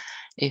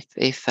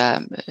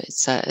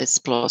it's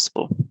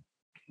plausible.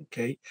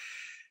 Okay.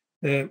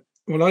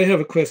 Well, I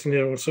have a question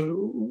here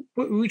also.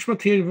 Which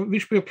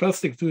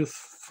bioplastic do you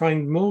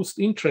find most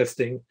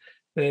interesting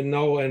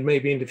now and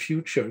maybe in the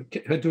future?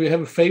 Do you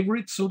have a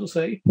favorite, so to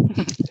say?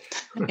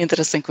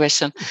 Interesting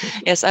question.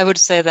 Yes, I would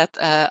say that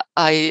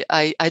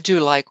I do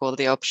like all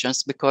the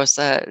options, because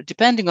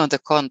depending on the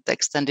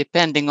context and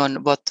depending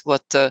on what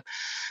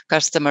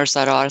customers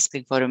are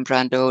asking for and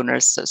brand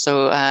owners,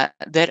 so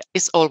there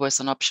is always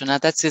an option,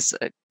 and that is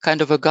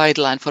kind of a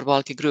guideline for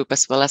Walki Group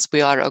as well. As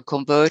we are a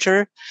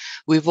converter,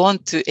 we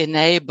want to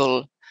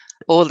enable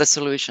all the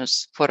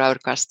solutions for our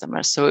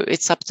customers. So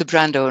it's up to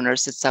brand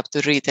owners, it's up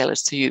to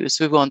retailers to use.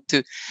 We want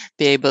to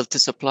be able to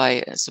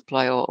supply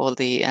all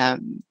the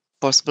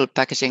possible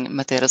packaging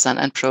materials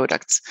and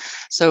products.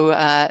 So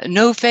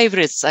no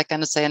favorites, I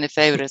cannot say any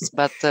favorites,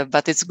 but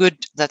it's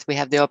good that we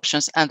have the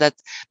options, and that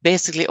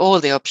basically all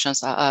the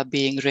options are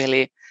being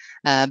really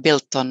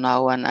built on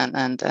now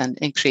and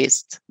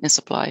increased in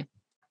supply.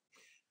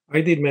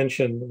 I did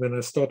mention when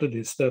I started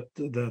this that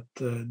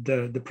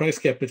the price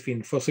gap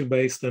between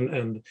fossil-based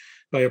and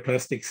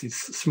bioplastics is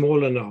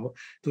smaller now.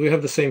 Do you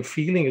have the same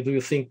feeling, or do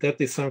you think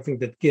that is something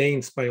that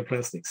gains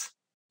bioplastics?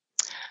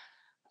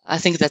 I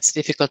think that's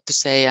difficult to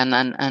say, and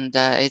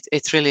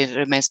it really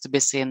remains to be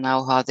seen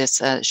now how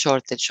this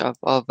shortage of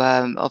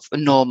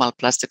normal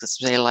plastics,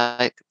 say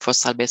like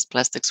fossil-based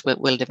plastics,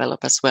 will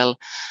develop as well.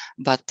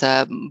 But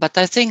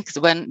I think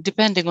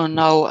depending on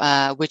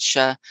now which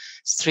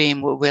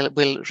stream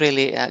will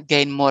really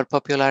gain more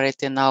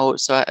popularity now,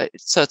 so it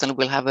certainly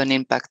will have an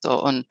impact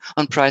on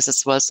price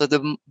as well. So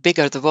the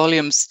bigger the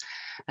volumes,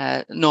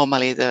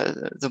 normally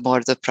the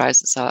more the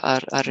prices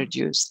are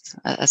reduced,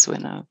 as we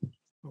know.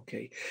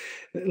 Okay,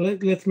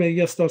 let me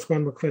just ask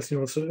one more question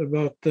also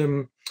about,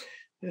 I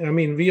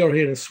mean, we are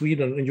here in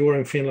Sweden and you're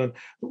in Finland.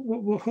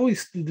 How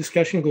is the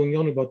discussion going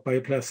on about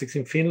bioplastics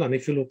in Finland?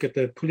 If you look at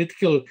the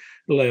political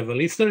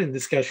level, is there a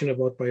discussion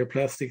about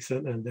bioplastics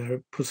and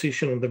their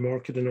position on the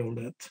market and all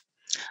that?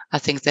 I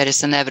think there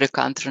is in every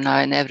country now,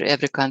 in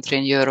every country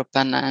in Europe,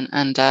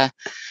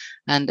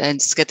 and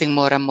it's getting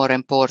more and more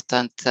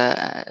important,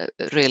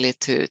 really,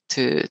 to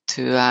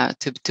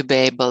be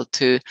able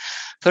to,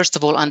 first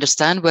of all,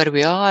 understand where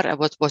we are,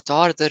 what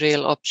are the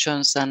real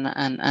options,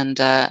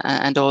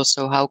 and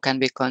also how can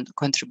we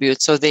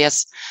contribute. So there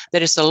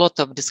is a lot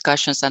of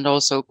discussions, and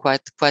also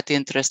quite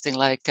interesting.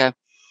 Like there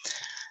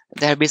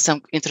have been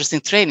some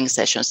interesting training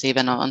sessions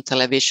even on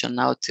television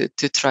now to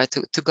try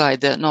to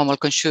guide the normal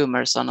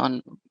consumers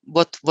on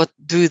what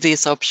do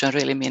these options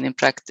really mean in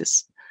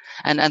practice.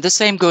 And the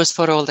same goes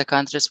for all the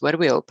countries where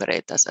we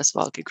operate as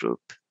Walki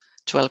Group,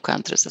 12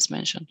 countries as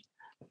mentioned.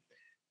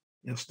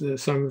 Just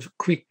some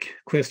quick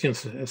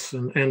questions as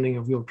an ending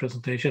of your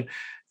presentation.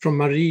 From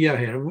Maria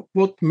here,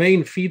 what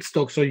main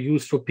feedstocks are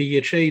used for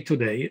PHA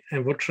today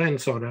and what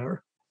trends are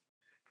there?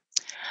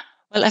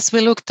 Well, as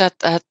we looked at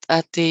the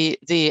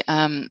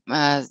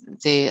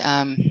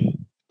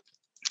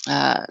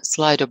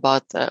slide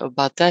about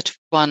that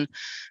one,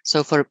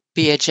 so for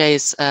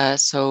PHAs,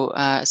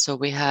 so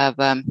we have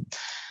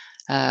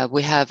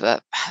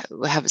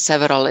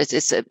several.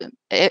 It's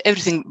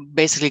everything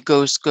basically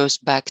goes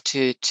back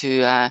to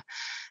the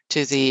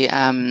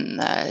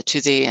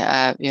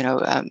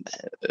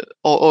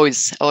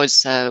oils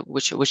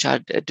which are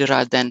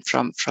derived then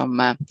from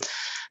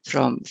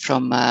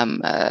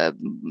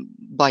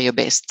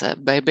bio-based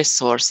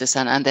sources,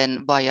 and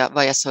then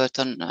via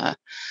certain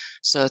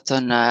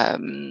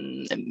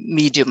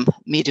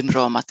medium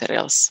raw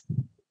materials.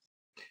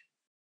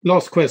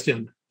 Last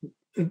question.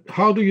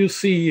 How do you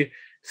see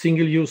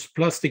single-use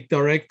plastic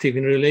directive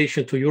in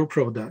relation to your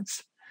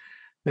products?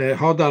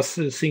 How does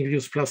the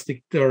single-use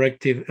plastic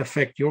directive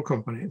affect your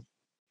company?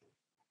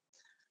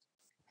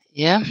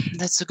 Yeah,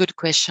 that's a good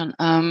question.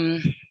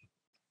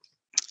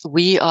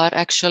 We are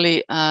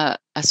actually,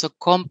 as a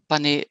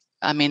company,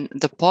 I mean,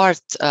 the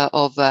part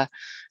of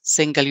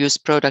single-use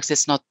products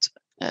is not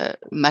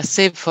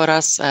massive for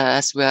us,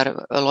 as we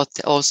are a lot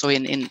also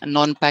in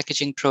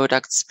non-packaging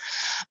products,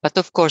 but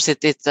of course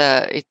it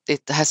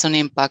has an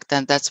impact,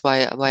 and that's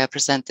why I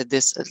presented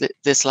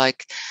this.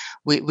 Like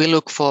we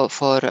look for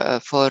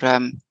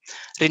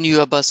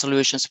renewable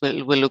solutions.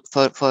 We look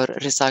for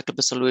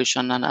recyclable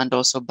solution and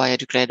also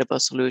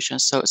biodegradable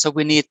solutions. So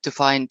we need to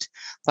find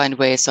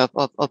ways of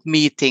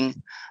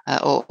meeting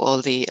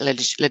all the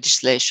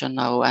legislation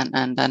now,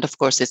 and of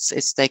course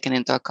it's taken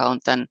into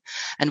account, and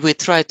we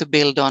try to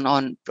build on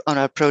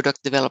our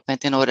product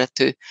development in order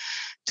to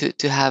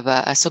have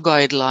as a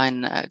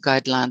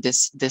guideline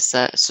this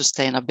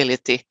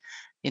sustainability,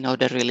 in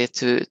order really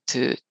to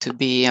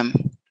be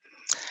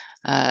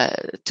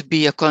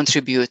a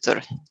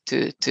contributor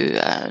to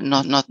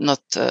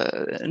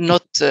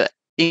not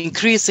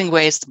increasing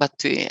waste, but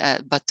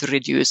to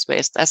reduce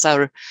waste, as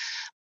our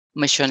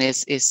mission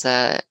is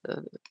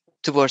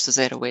towards a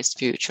zero waste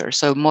future.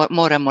 So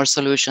more and more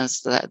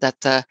solutions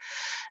that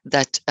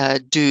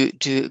do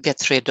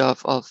get rid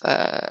of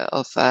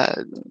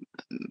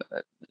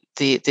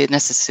the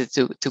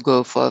necessity to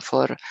go for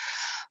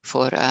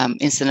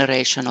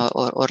incineration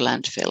or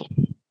landfill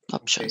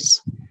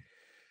options. Okay.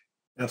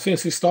 Now,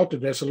 since we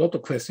started, there's a lot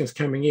of questions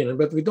coming in,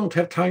 but we don't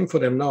have time for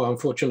them now,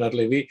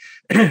 unfortunately.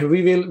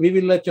 We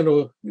will let you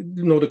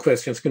know the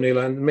questions,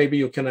 Gunilla, and maybe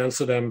you can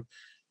answer them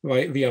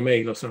via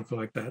mail or something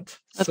like that.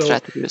 Let's try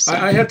to do so.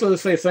 I have to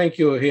say thank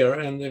you here,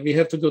 and we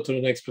have to go to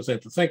the next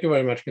presenter. Thank you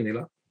very much,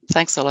 Gunilla.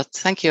 Thanks a lot.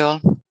 Thank you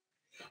all.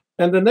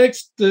 And the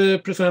next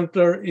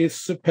presenter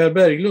is Per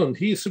Berglund.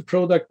 He's a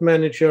product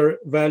manager,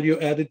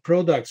 value-added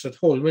products at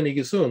Holmen,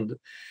 Iggesund.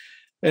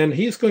 And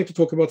he's going to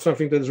talk about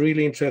something that's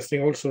really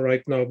interesting also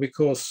right now,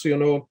 because,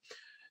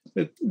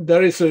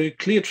 there is a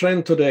clear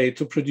trend today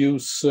to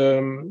produce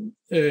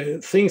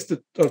things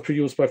that are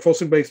produced by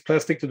fossil-based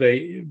plastic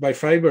today by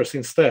fibers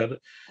instead.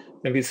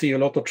 And we see a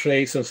lot of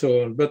trays and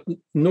so on. But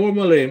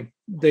normally,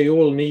 they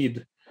all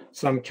need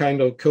some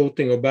kind of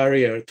coating or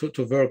barrier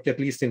to work, at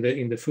least in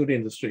the food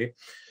industry.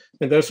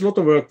 And there's a lot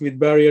of work with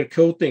barrier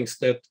coatings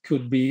that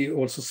could be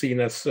also seen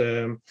as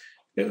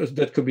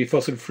that could be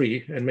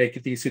fossil-free and make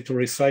it easy to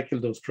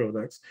recycle those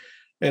products.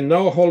 And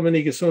now Holmen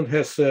Iggesund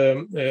has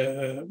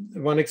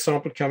one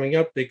example coming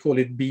up. They call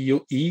it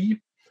BioE.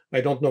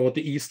 I don't know what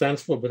the E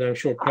stands for, but I'm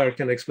sure Per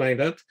can explain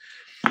that.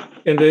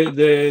 And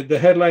the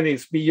headline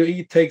is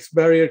BioE takes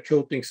barrier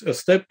coatings a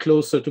step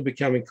closer to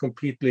becoming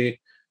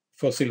completely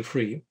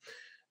fossil-free.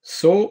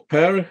 So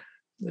Per,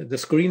 the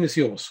screen is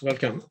yours.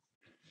 Welcome.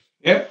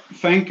 Yeah,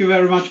 thank you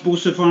very much,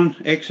 Bosse, for an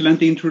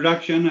excellent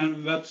introduction.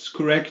 And that's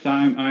correct.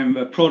 I'm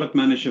a product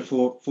manager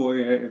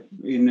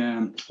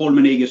in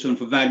Holmen Iggesund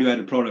for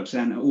value-added products,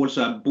 and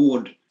also a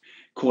board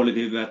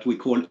quality that we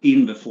call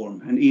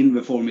Inveform. And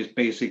Inveform is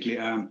basically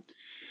a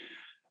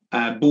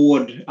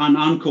board, an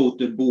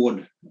uncoated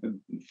board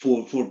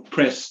for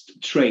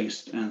pressed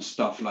trays and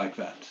stuff like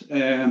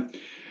that.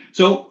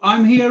 So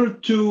I'm here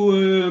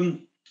to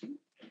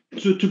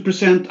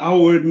present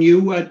our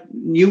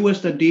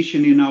newest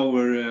addition in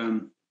our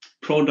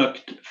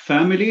product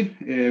family.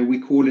 We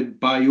call it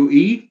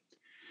BioE,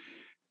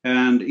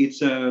 and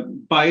it's a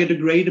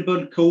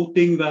biodegradable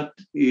coating that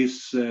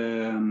is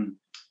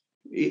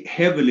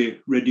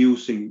heavily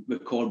reducing the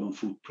carbon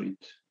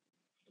footprint.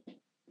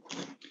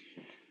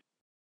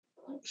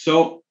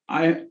 So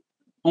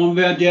on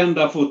the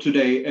agenda for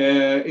today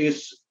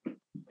is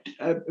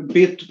a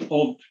bit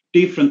of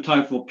different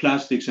type of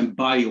plastics and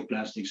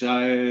bioplastics.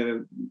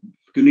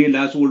 Gunilla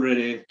has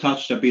already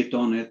touched a bit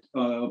on it,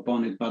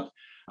 but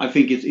I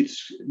think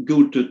it's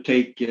good to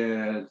take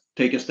a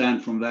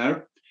stand from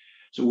there,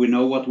 so we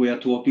know what we are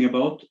talking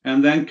about.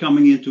 And then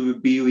coming into the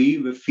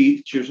BioE, the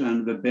features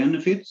and the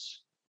benefits,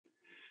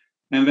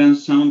 and then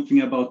something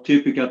about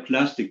typical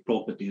plastic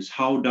properties.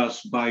 How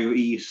does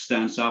BioE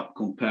stands up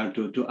compared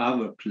to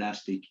other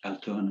plastic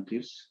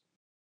alternatives?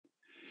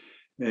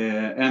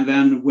 And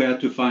then where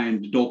to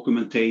find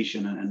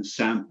documentation and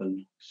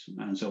samples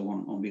and so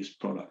on these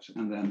products,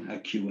 and then a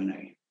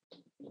Q&A.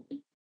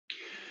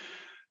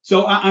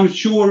 So I'm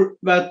sure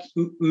that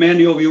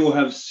many of you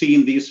have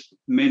seen this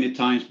many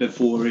times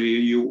before.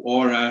 You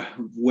are a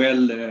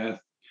well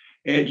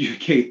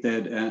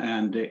educated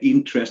and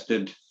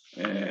interested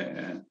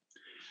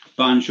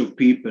bunch of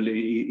people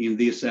in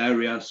this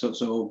area.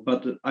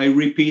 But I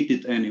repeat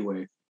it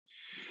anyway.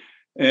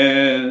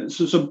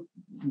 So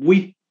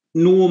we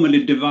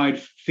normally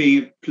divide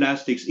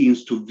plastics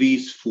into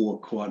these four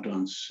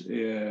quadrants.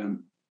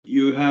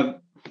 You have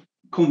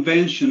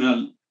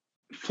conventional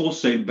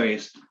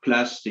fossil-based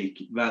plastic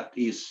that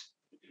is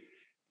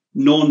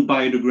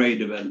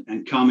non-biodegradable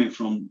and coming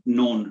from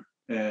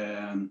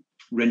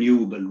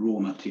non-renewable raw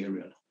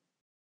material,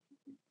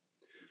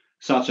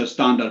 such as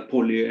standard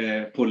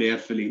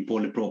polyethylene,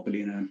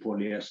 polypropylene, and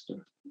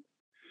polyester.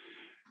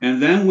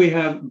 And then we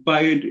have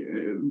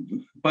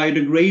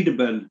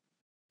biodegradable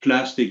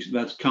plastics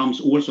that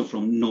comes also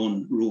from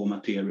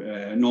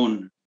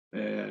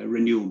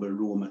non-renewable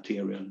raw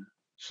material,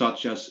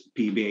 such as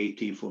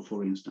PBAT,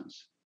 for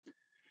instance.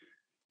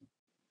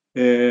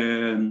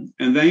 And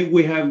then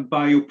we have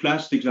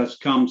bioplastics that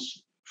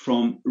comes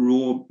from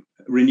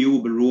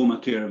renewable raw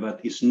material that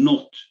is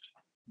not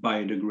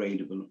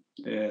biodegradable,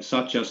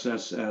 such as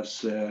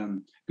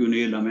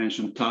Gunilla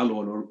mentioned, tall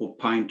oil or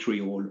pine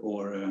tree oil,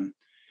 or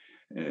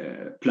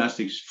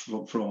plastics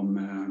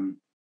from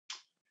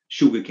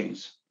sugar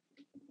canes.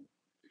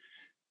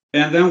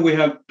 And then we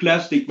have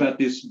plastic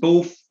that is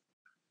both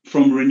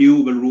from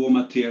renewable raw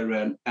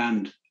material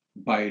and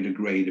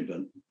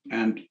biodegradable.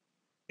 And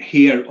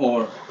here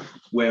are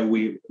where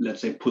we, let's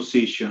say,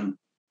 position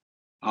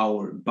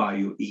our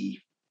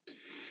BioE.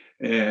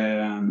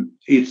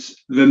 It's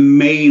the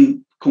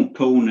main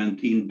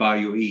component in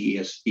BioE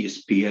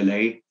is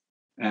PLA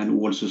and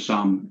also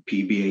some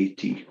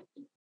PBAT.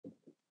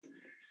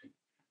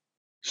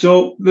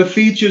 So the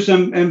features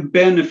and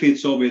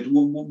benefits of it,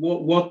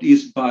 what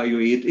is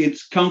BioE?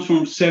 It comes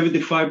from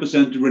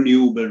 75%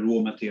 renewable raw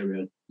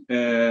material,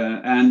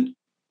 and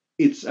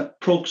it's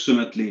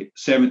approximately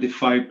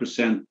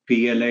 75%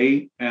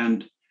 PLA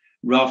and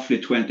roughly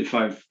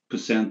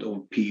 25%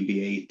 of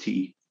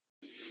PBAT.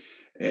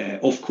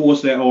 Of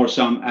course, there are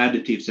some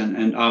additives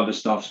and other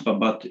stuff,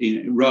 but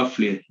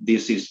roughly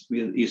this is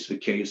the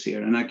case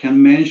here. And I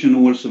can mention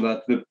also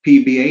that the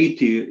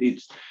PBAT,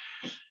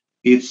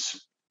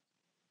 it's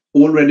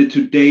already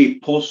today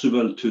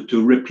possible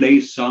to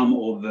replace some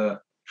of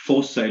the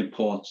fossil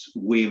parts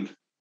with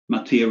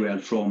material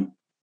from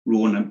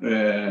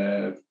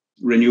renewable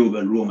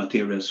raw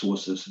material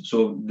sources.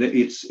 So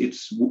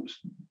it's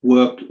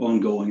work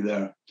ongoing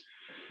there.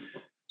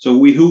 So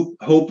we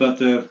hope that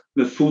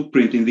the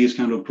footprint in these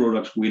kind of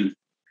products will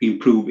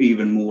improve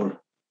even more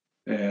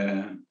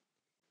in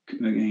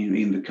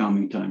the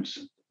coming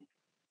times.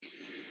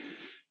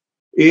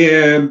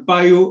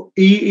 BioE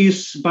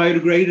is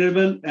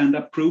biodegradable and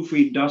approved for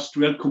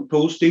industrial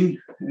composting,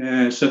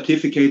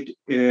 certificate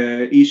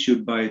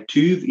issued by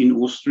TÜV in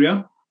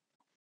Austria.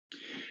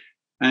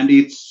 And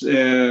it's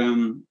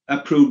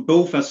approved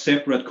both as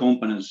separate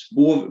components,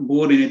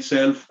 board in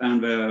itself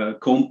and the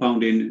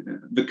compound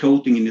in the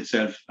coating in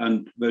itself.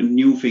 And the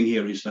new thing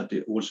here is that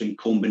also in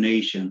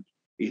combination,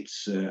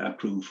 it's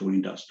approved for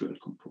industrial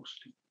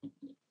composting.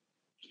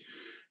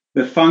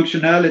 The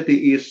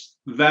functionality is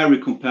very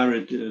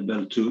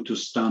comparable to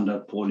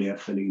standard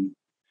polyethylene.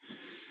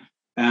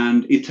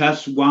 And it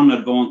has one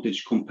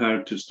advantage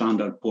compared to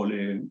standard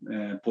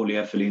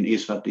polyethylene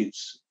is that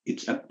it's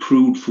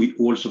approved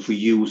also for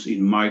use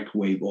in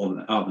microwave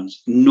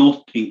ovens,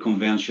 not in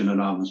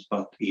conventional ovens,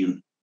 but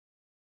in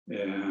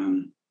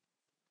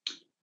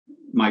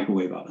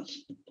microwave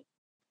ovens.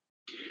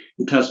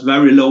 It has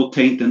very low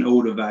taint and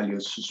odor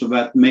values, so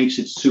that makes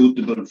it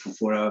suitable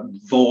for a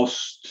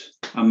vast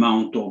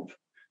amount of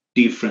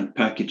different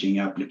packaging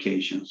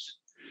applications.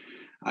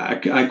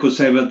 I could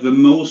say that the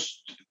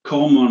most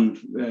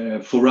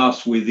common for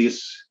us with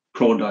this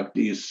product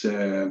is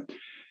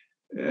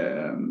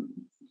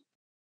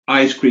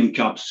ice cream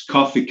cups,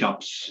 coffee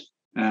cups,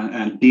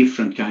 and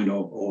different kind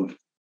of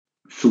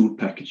food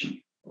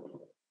packaging.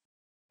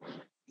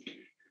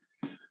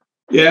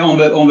 Yeah,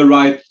 on the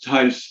right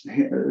side,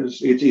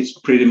 it's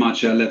pretty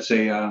much let's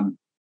say a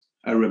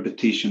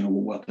repetition of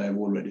what I've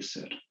already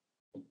said.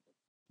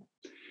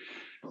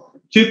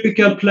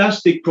 Typical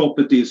plastic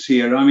properties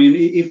here. I mean,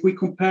 if we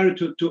compare it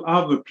to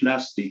other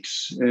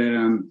plastics,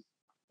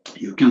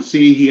 you can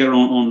see here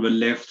on the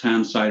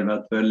left-hand side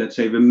that let's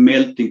say the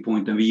melting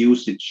point and the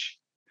usage,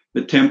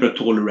 the temperature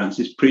tolerance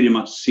is pretty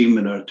much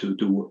similar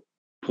to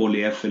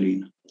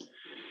polyethylene.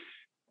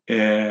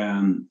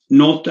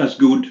 Not as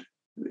good.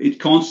 It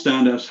can't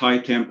stand as high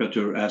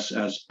temperature as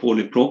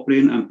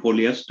polypropylene and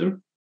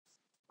polyester.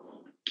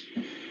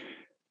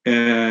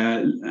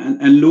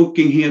 And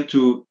looking here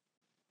to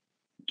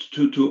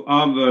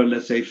other,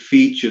 let's say,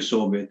 features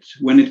of it,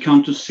 when it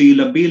comes to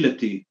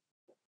sealability,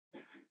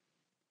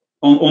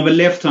 on the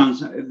left hand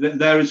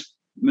there is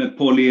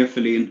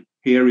polyethylene,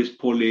 here is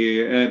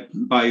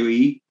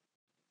Bio-E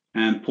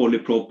and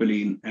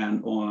polypropylene,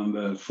 and on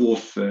the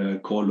fourth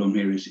column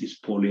here is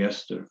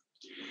polyester.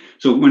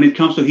 So when it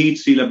comes to heat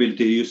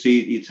sealability, you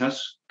see it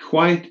has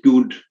quite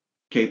good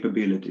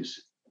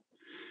capabilities.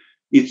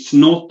 It's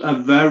not a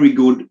very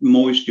good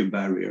moisture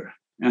barrier,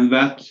 and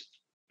that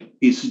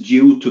is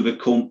due to the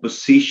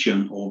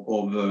composition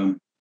of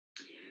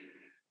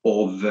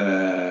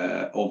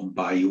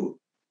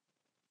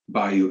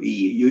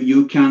Bio-E.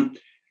 You can,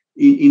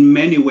 in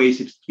many ways,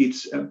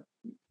 it's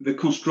the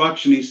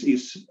construction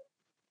is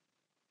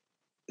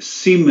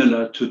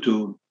similar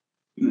to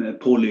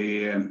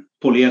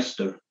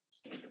polyester.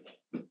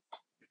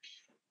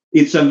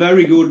 It's a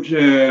very good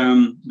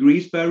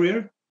grease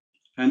barrier,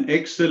 an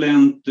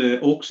excellent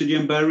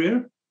oxygen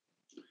barrier,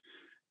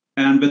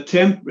 and the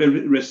temp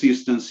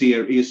resistance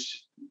here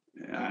is,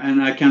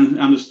 and I can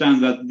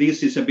understand that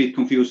this is a bit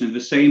confusing,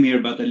 the same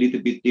here but a little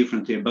bit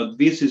different here, but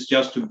this is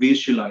just to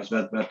visualize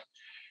that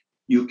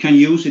you can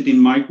use it in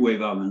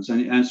microwave ovens,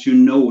 and as you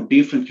know,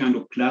 different kind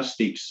of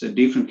plastics,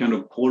 different kind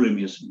of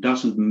polymers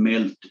doesn't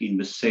melt in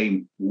the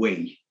same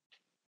way.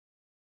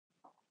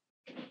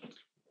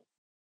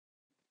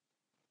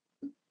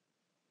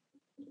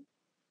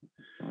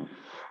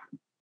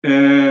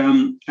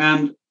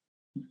 And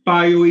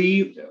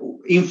Bio-E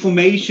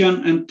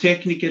information and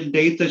technical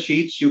data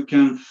sheets, you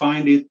can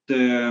find it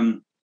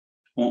on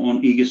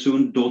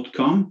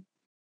iggesund.com.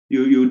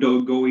 You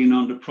go in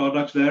on the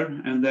products there,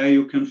 and there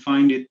you can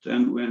find it.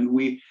 And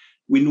we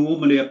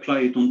normally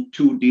apply it on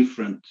two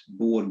different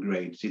board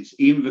grades. It's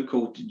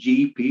Invercoat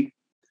GP,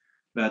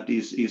 that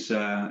is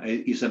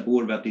a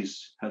board that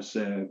has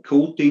a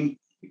coating,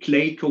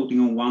 clay coating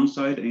on one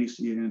side,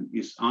 and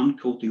is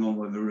uncoating on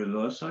the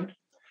reverse side.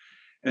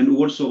 And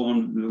also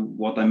on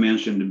what I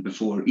mentioned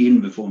before,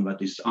 in the form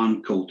that is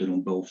uncoated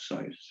on both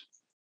sides.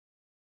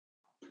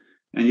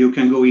 And you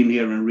can go in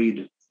here and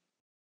read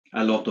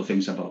a lot of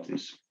things about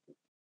this.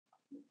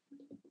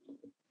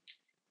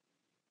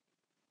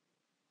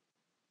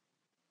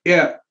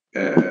 Yeah,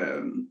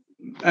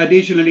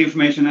 additional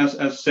information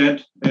as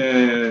said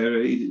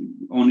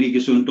on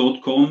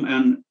iggesund.com,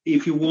 and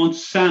if you want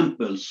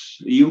samples,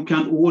 you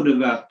can order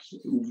that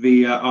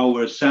via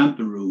our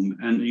sample room,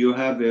 and you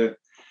have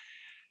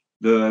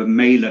the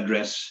mail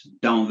address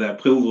down there,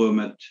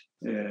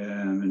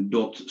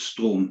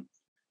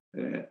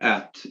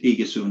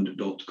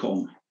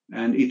 provrummet.strom@iggesund.com,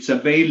 and it's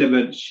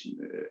available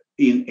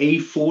in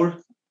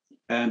A4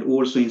 and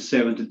also in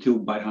 72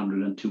 by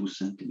 102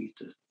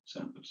 centimeter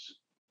samples.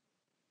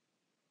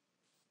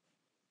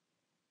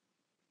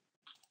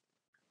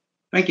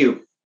 Thank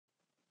you.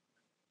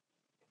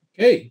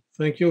 Okay,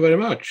 thank you very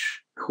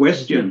much.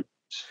 Questions?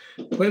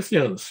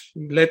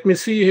 Let me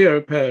see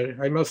here, Per.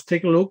 I must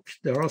take a look.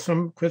 There are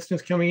some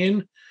questions coming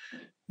in.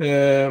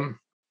 There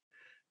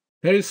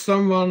is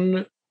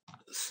some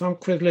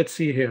question. Let's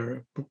see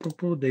here.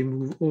 They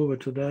move over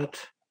to that.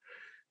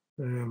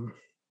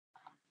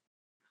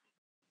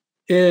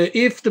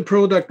 If the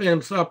product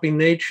ends up in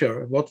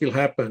nature, what will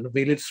happen?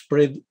 Will it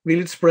spread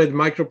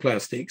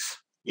microplastics?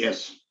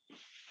 Yes.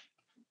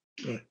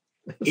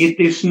 It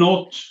is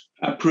not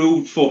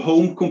approved for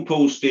home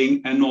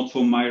composting and not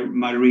for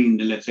marine,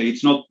 let's say.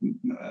 It's not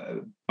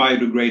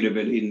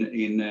biodegradable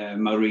in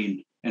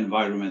marine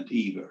environment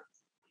either.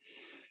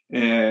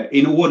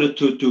 In order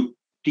to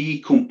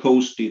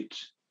decompose it,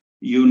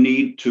 you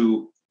need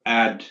to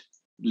add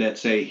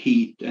let's say,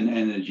 heat and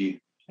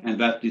energy. And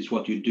that is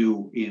what you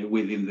do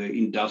within the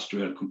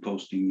industrial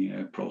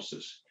composting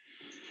process.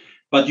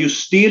 But you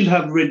still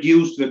have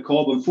reduced the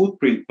carbon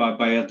footprint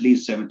by at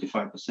least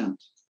 75%.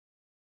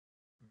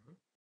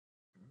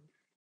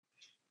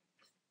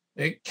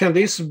 Can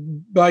this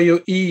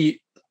BioE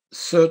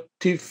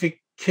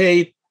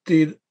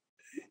certificated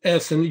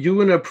as an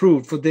UN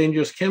approved for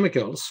dangerous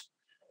chemicals?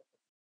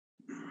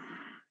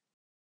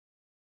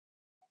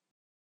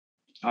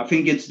 I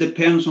think it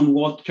depends on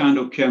what kind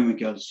of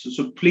chemicals.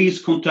 So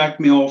please contact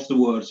me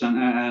afterwards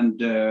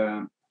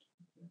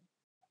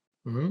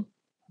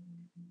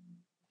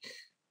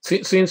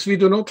Since we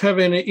do not have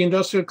any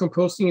industrial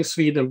composting in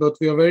Sweden, but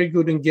we are very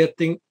good in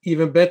getting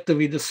even better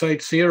with the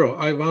Site Zero,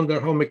 I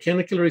wonder how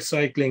mechanical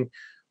recycling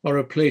are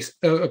applicable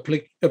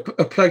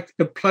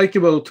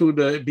to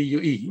the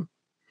BioE.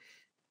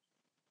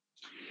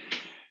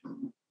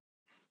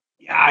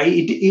 Yeah,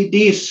 it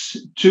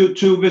is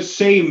to the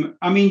same.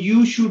 I mean,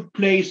 you should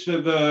place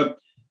the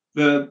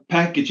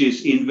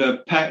packages in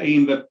the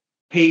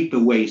paper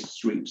waste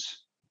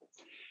streams,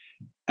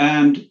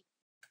 and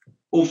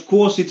of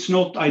course, it's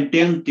not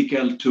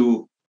identical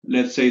to,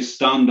 let's say,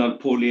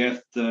 standard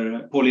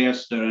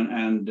polyester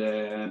and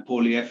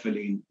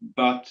polyethylene,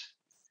 but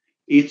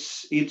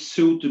it's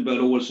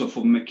suitable also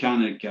for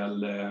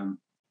mechanical,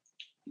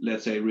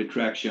 let's say,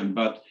 retraction.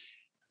 But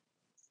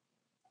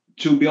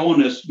to be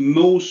honest,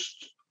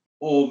 most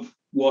of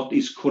what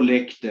is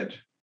collected,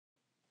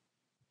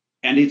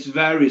 and it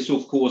varies,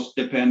 of course,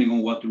 depending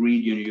on what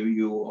region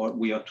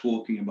we are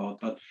talking about,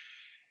 but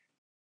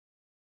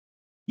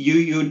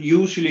you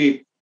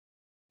usually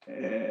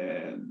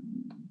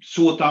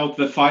sort out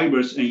the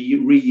fibers and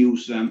you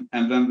reuse them,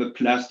 and then the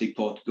plastic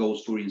part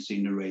goes for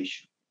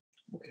incineration.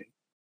 Okay.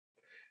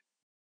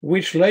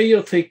 Which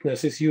layer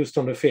thickness is used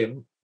on the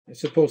film? I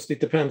suppose it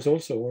depends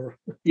also, or?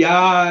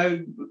 Yeah,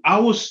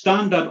 our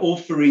standard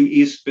offering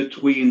is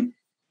between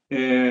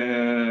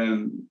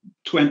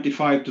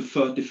 25 to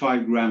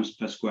 35 grams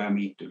per square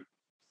meter.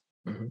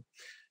 Mm-hmm.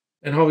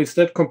 And how is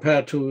that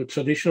compared to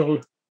traditional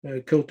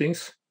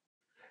coatings?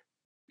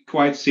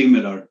 Quite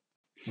similar.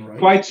 Right.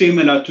 Quite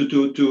similar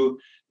to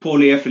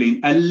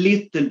polyethylene, a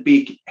little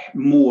bit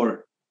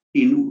more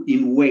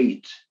in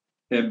weight,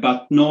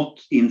 but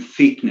not in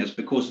thickness,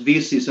 because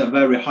this is a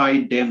very high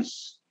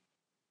dense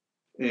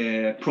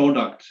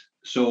product.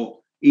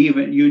 So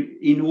even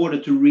in order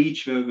to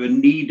reach the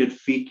needed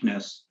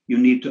thickness, you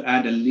need to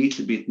add a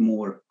little bit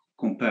more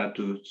compared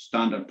to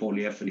standard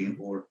polyethylene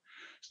or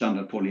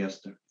standard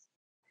polyester.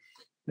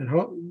 And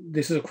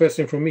this is a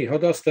question from me. How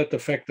does that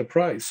affect the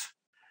price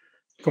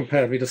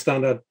compared with the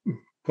standard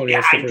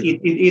polyester? Yeah,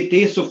 it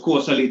is, of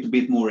course, a little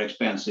bit more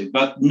expensive,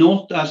 but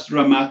not as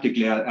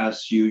dramatically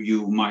as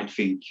you might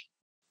think.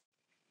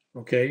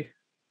 Okay.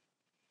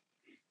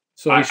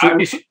 So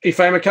if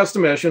I'm a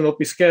customer, I should not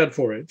be scared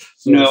for it.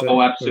 So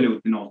no,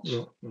 absolutely not.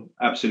 No.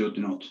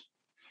 Absolutely not.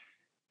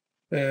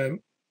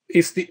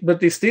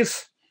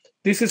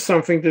 This is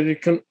something that you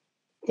can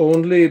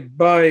only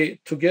buy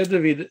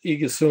together with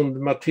Iggesund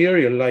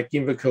material, like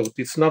Invercoat.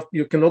 It's not,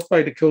 you cannot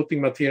buy the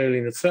coating material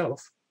in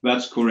itself.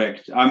 That's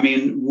correct. I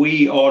mean,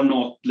 we are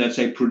not, let's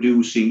say,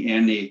 producing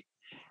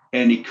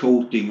any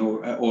coating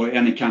or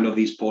any kind of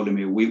these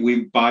polymer.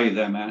 We buy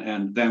them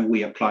and then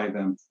we apply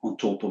them on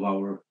top of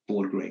our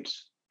board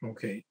grades.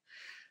 Okay.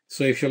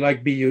 So if you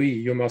like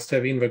BOE, you must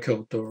have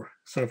Invercoat or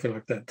something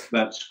like that.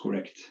 That's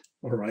correct.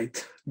 All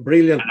right.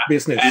 Brilliant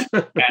business.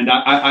 And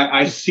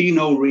I see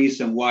no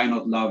reason why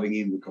not loving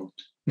Invercoat.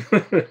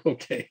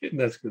 Okay,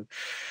 that's good.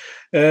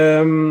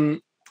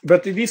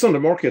 But it is on the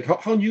market.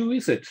 How new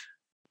is it?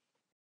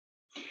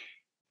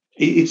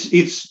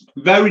 It's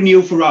very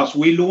new for us.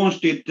 We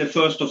launched it the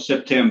 1st of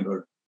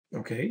September.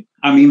 Okay.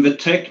 I mean, the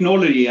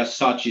technology as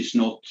such is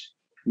not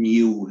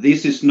new.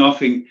 This is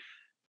nothing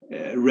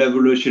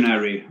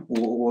revolutionary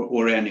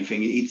or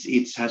anything.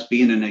 It has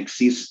been an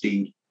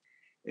existing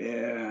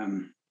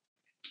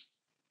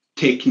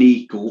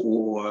technique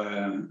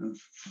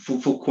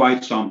for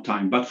quite some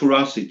time. But for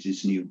us, it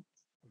is new.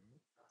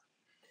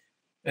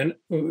 And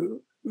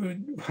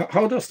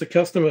how does the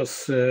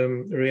customers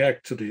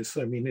react to this?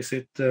 I mean, is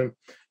it a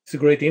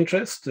great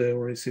interest,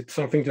 or is it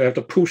something to have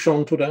to push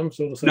on to them,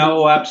 so to say?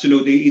 No,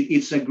 absolutely.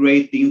 It's a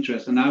great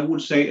interest. And I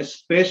would say,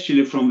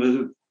 especially from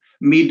the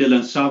middle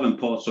and southern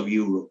parts of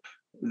Europe,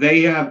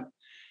 they have,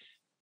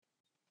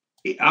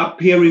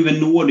 up here in the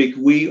Nordic,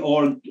 we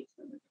are,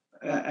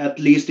 at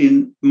least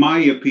in my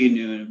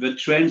opinion, the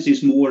trend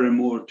is more and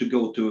more to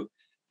go to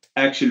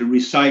actually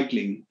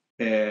recycling.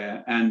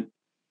 And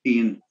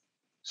in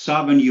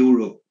Southern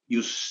Europe,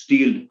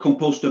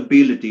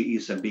 compostability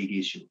is a big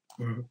issue.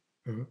 Mm-hmm.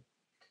 Mm-hmm.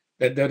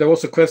 There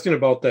was a question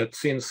about that.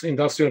 Since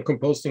industrial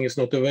composting is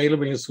not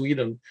available in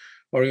Sweden,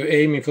 are you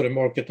aiming for the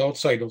market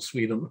outside of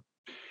Sweden?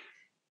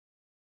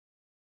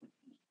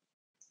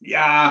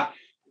 Yeah,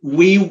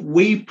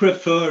 we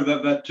prefer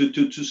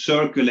to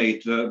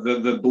circulate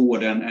the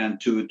board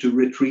and to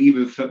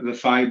retrieve the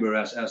fiber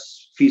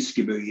as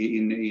Fiskeby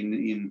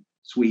in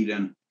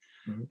Sweden,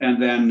 mm-hmm.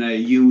 and then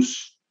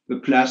use the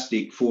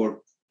plastic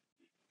for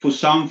for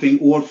something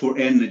or for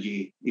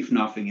energy if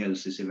nothing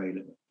else is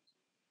available.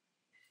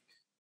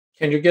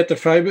 Can you get the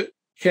fiber?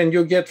 Can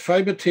you get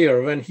fiber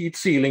tear when heat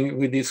sealing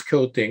with this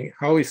coating?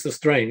 How is the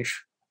strength?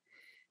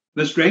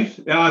 The strength,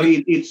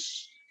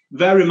 it's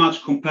very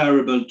much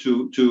comparable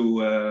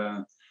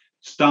to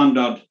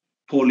standard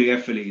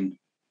polyethylene.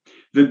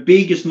 The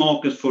biggest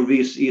market for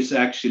this is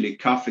actually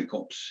coffee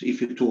cups,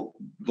 if you talk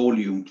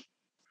volume.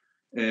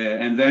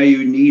 And there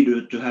you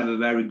need to have a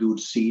very good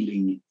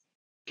sealing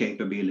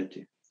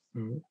capability.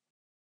 Mm-hmm.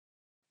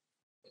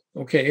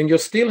 Okay, and you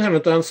still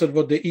haven't answered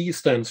what the E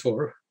stands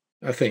for,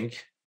 I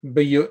think.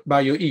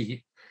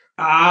 Bio-E.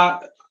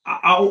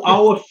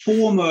 Our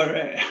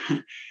former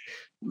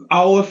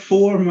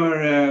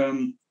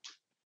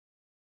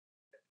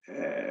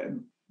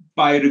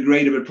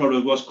biodegradable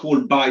product was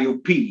called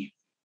Bio-P.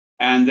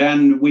 And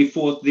then we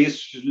thought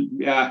this,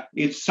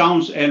 it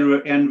sounds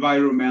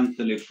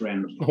environmentally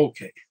friendly.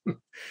 Okay,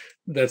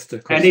 that's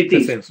the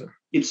answer.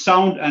 It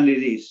sounds and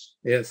it is.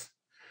 Yes.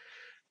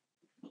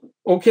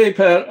 Okay,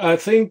 Per, I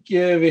think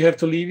we have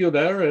to leave you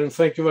there. And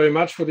thank you very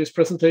much for this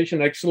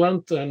presentation.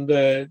 Excellent. And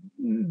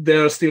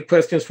there are still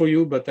questions for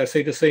you, but I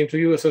say the same to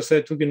you as I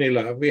said to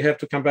Gunilla. We have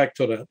to come back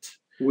to that.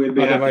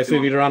 Otherwise, we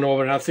will run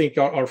over. And I think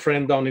our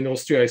friend down in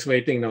Austria is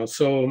waiting now.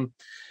 So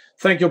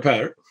thank you,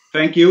 Per.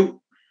 Thank you.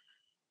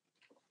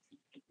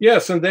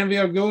 Yes, and then we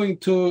are going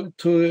to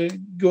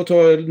go to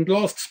our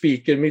last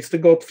speaker, Mr.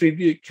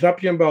 Gottfried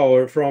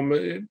Krapfenbauer from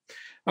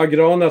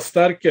Agrana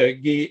Staerke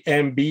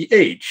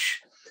GmbH.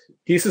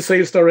 He's a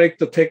sales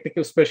director,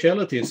 technical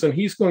specialties, and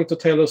he's going to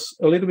tell us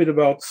a little bit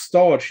about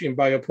starch in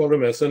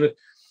biopolymers. And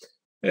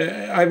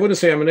I wouldn't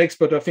say I'm an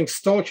expert. I think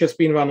starch has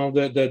been one of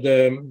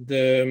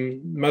the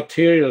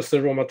materials,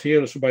 the raw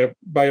materials for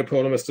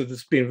biopolymers that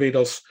has been with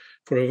us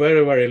for a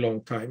very, very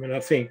long time. And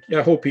I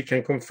hope he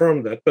can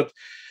confirm that. But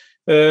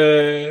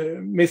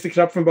Mr.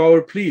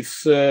 Krapfenbauer,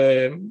 please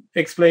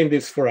explain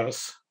this for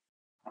us.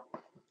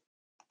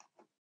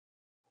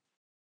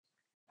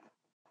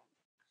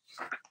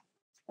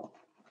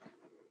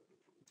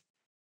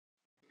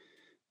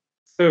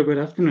 So good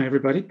afternoon,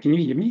 everybody. Can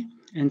you hear me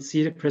and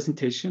see the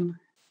presentation?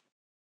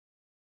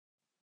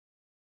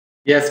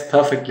 Yes,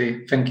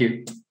 perfectly. Thank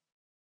you.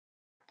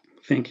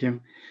 Thank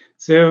you.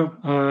 So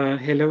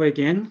hello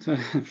again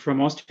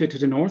from Austria to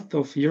the north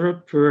of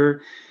Europe,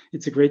 where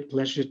it's a great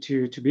pleasure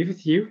to be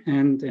with you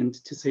and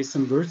to say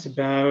some words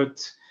about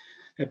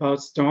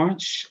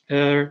starch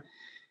in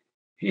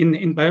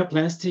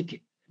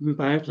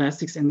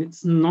bioplastics. And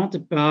it's not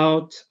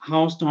about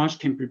how starch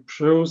can be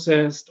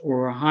processed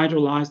or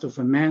hydrolyzed or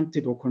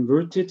fermented or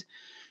converted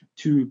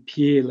to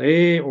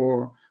PLA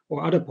or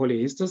other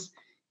polyesters.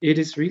 It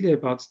is really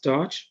about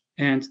starch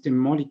and the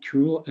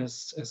molecule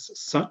as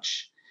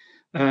such.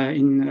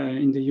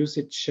 In the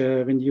usage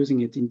when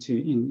using it in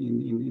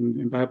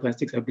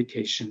bioplastics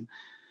application.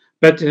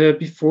 But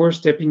before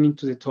stepping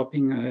into the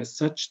topic as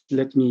such,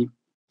 let me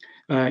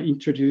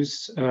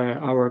introduce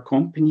our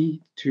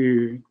company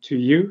to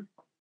you.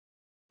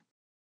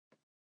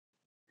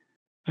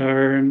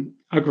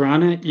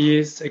 Agrana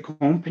is a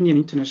company, an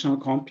international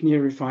company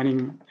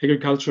refining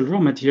agricultural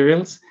raw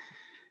materials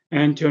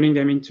and turning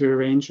them into a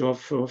range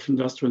of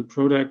industrial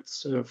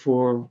products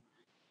for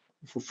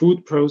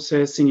food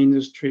processing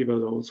industry,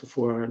 but also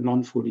for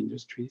non-food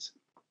industries.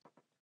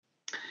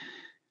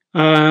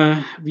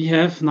 We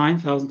have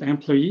 9,000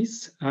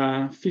 employees,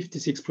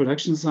 56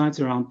 production sites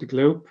around the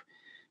globe,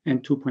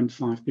 and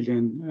 2.5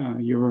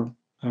 billion euro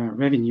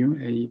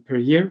revenue per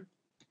year.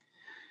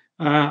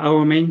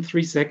 Our main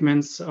three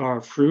segments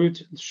are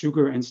fruit,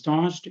 sugar, and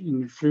starch.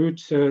 In the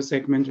fruit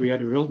segment, we are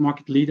the world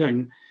market leader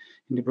in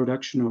the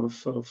production of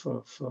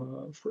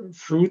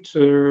fruit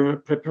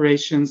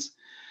preparations.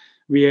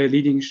 We are a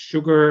leading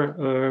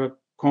sugar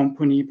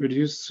company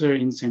producer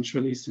in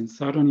Central, East, and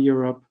Southern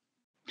Europe.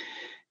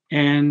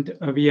 And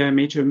we are a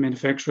major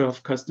manufacturer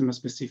of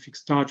customer-specific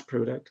starch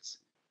products.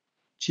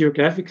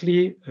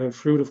 Geographically,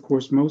 fruit, of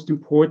course, most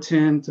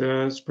important,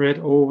 spread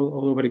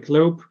all over the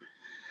globe.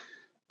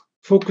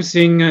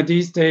 Focusing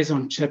these days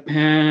on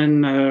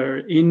Japan,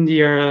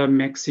 India,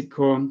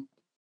 Mexico,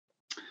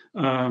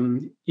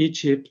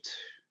 Egypt.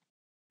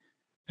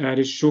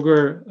 The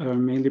sugar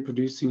mainly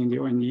producing in the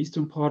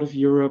eastern part of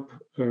Europe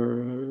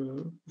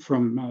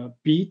from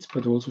beet,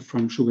 but also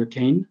from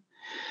sugarcane.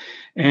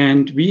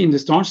 And we in the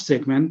starch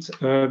segment,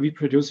 we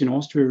produce in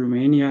Austria,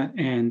 Romania,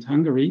 and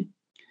Hungary.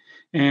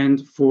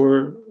 And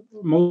for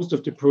most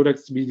of the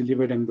products, we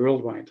deliver them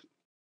worldwide.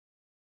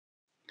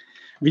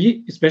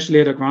 We,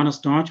 especially at Agrana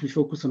Starch, we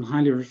focus on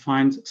highly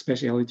refined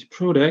specialty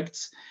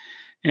products.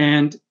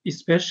 And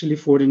especially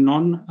for the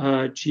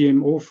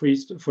non-GMO-free,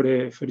 for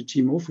the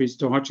GMO-free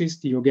starches,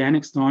 the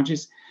organic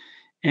starches,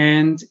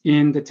 and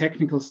in the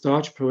technical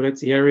starch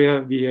products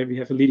area, we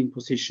have a leading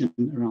position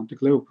around the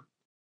globe.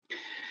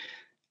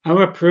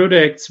 Our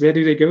products, where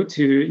do they go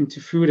to? Into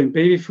food and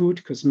baby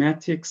food,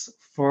 cosmetics,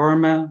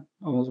 pharma,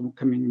 also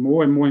becoming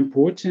more and more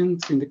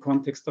important in the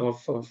context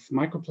of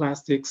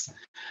microplastics,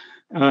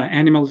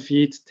 animal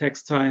feed,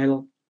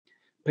 textile,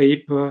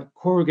 paper,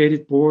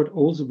 corrugated board,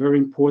 also very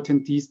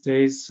important these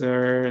days.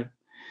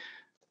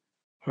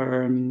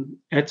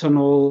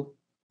 Ethanol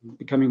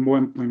becoming more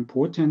and more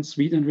important.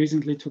 Sweden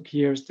recently took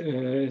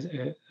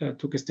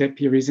a step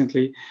here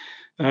recently.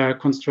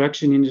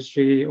 Construction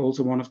industry,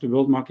 also one of the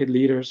world market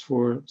leaders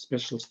for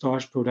special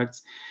starch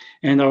products.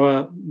 And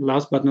our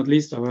last but not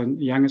least, our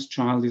youngest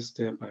child is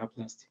the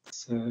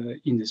bioplastics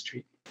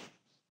industry.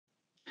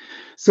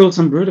 So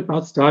some word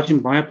about starch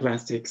and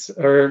bioplastics.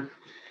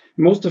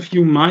 Most of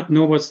you might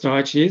know what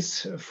starch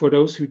is. For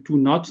those who do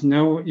not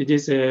know, it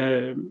is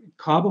a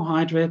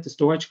carbohydrate, a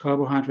storage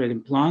carbohydrate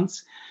in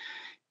plants.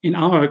 In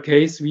our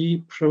case, we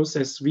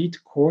process wheat,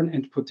 corn,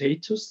 and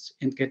potatoes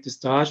and get the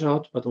starch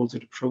out, but also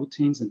the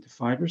proteins and the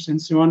fibers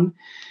and so on.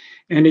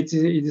 And it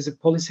is a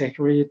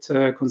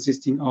polysaccharide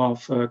consisting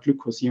of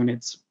glucose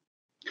units.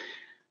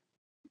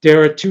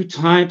 There are two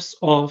types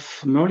of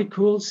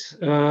molecules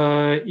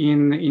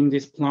in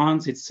these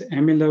plants. It's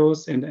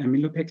amylose and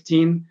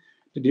amylopectin.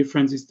 The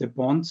difference is the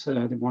bond.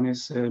 The one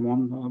is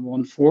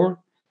 1,4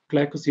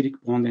 glycosidic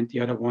bond, and the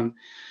other one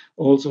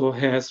also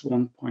has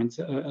 1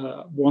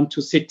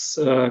 to 6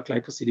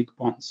 glycosidic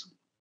bonds.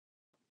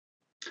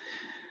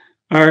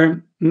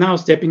 Now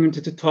stepping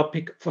into the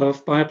topic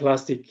of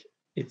bioplastic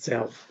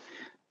itself.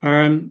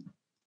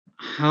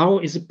 How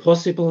is it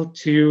possible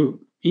to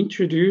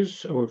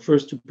introduce, or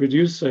first to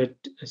produce a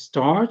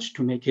starch,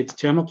 to make it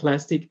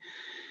thermoplastic,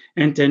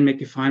 and then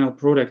make a final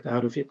product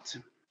out of it?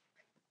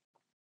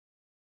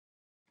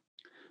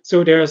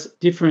 So there's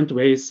different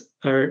ways.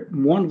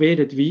 One way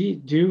that we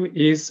do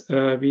is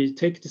we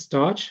take the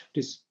starch,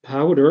 this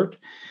powder,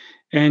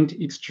 and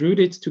extrude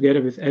it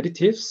together with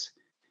additives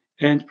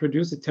and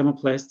produce a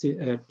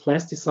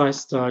thermoplasticized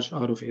starch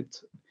out of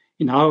it.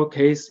 In our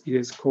case, it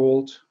is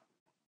called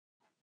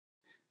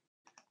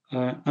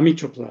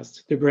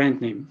Amitroplast, the brand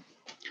name.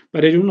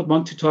 But I do not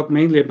want to talk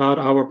mainly about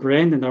our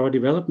brand and our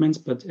developments,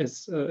 but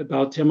as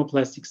about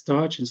thermoplastic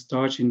starch and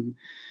starch in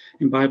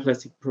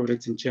bioplastic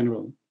products in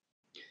general.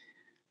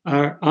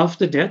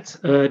 After that,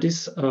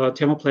 this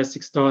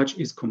thermoplastic starch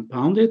is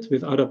compounded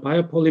with other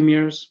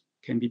biopolymers,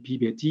 can be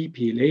PBAT,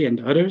 PLA,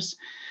 and others.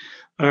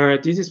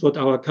 This is what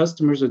our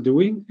customers are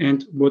doing,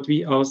 and what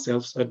we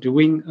ourselves are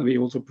doing. We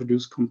also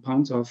produce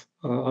compounds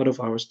out of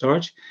our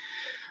starch.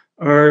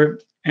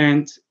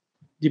 And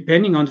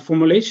depending on the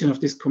formulation of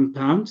this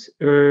compound,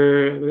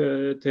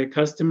 the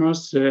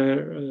customers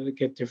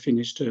get their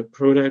finished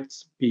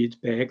products, be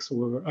it bags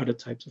or other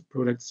types of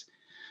products,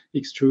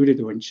 extruded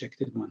or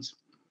injected ones.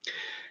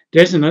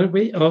 There's another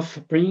way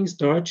of bringing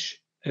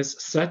starch as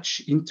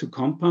such into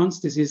compounds.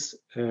 This is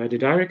the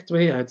direct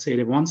way, I'd say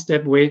the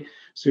one-step way.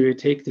 So you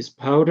take this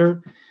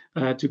powder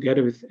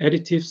together with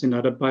additives and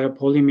other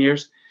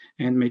biopolymers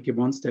and make a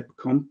one-step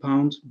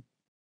compound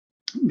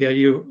where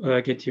you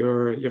get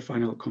your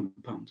final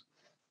compound.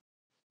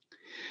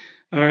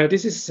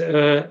 This is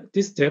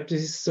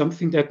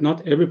something that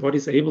not everybody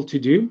is able to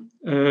do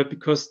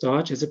because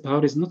starch as a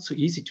powder is not so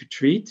easy to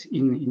treat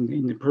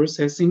in the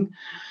processing.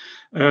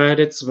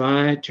 That's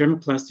why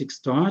thermoplastic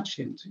starch,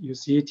 and you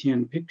see it here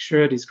in the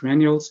picture, these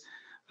granules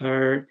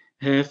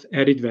have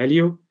added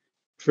value.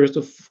 First,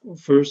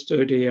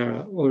 they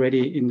are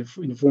already in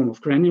the form of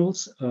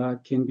granules,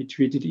 can be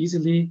treated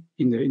easily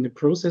in the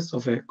process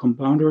of a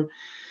compounder.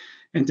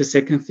 And the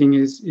second thing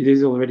is it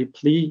is already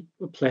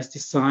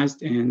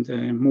plasticized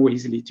and more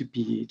easily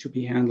to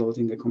be handled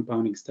in the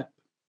compounding step.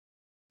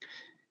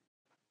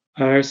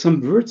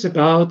 Some words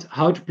about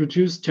how to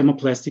produce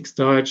thermoplastic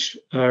starch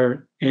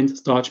and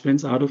starch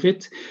blends out of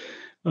it.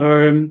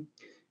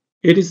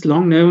 It is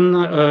long known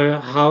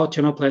how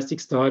thermoplastic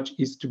starch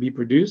is to be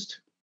produced.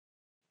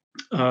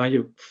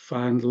 You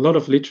find a lot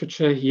of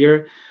literature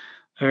here.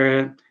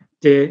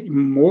 The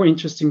more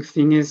interesting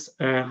thing is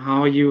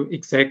how you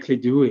exactly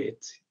do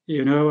it.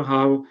 You know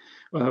how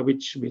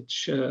which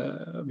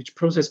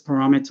process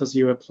parameters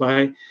you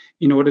apply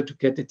in order to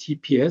get the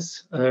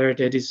TPS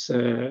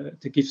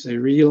that gives a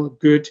real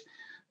good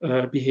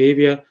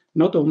behavior,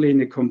 not only in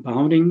the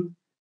compounding,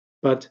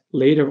 but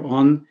later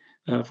on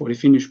for the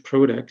finished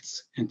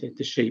products and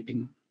the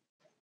shaping.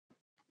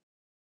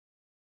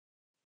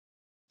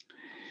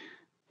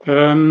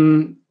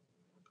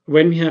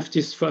 When we have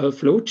this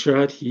flow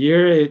chart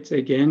here, it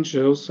again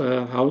shows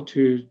how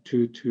to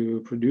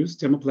produce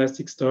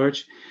thermoplastic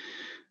starch.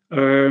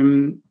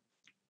 In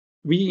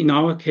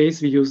our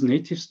case, we use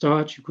native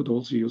starch. You could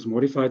also use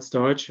modified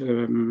starch.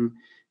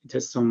 It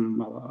has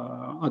some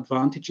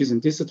advantages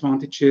and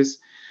disadvantages.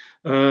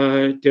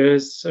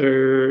 There's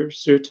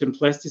certain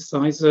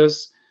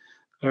plasticizers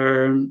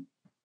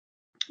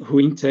who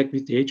interact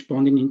with the H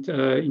bonds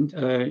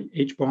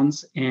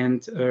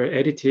and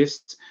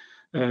additives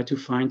to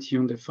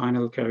fine-tune the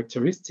final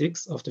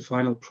characteristics of the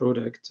final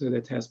product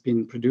that has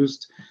been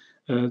produced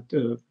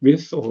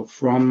with or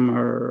from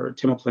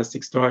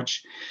thermoplastic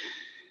starch.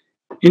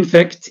 In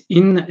fact,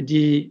 in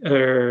the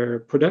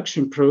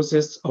production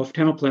process of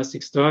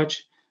thermoplastic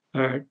starch,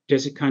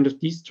 there's a kind of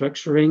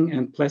destructuring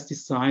and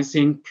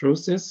plasticizing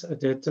process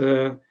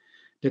that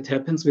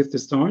happens with the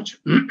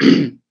starch.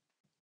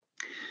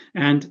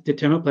 And the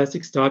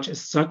thermoplastic starch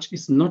as such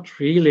is not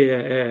really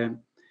a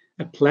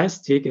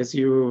plastic as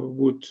you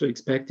would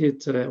expect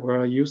it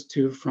or are used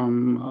to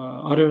from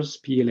others,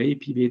 PLA,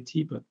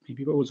 PBAT, but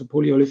maybe also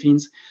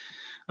polyolefins.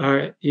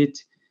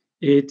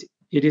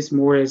 It is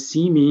more a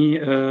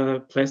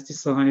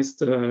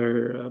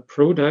semi-plasticized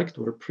product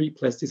or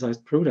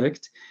pre-plasticized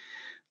product,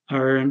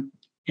 and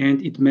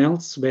it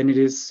melts when it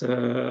is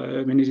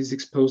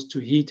exposed to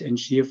heat and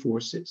shear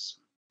forces.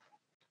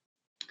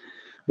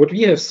 What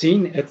we have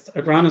seen at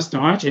Agrana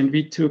Starch, and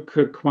we took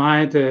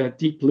quite a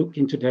deep look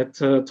into that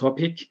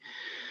topic,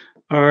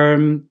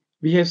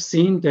 we have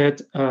seen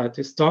that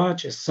the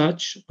starch as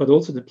such, but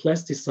also the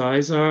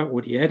plasticizer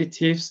or the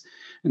additives,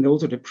 and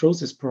also the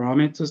process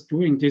parameters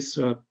during this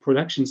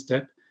production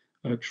step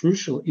are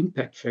crucial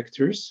impact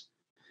factors.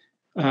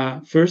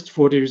 First,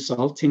 for the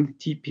resulting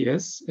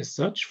TPS as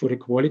such, for the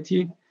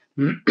quality,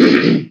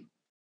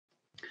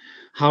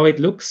 how it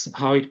looks,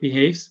 how it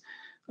behaves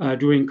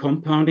during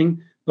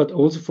compounding, but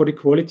also for the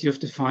quality of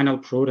the final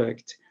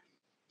product.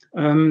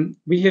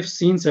 We have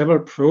seen several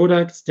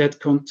products that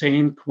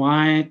contain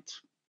quite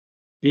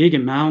big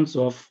amounts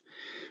of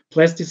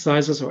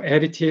plasticizers or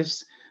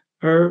additives.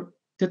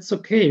 That's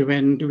okay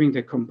when doing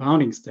the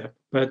compounding step,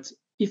 but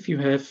if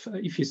you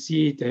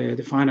see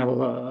the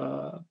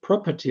final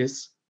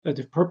properties of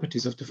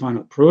the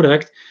final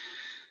product,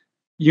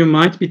 you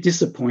might be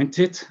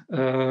disappointed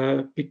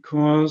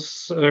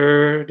because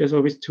there's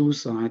always two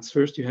sides.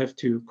 First, you have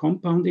to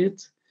compound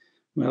it.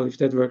 Well, if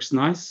that works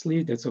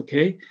nicely, that's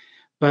okay.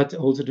 But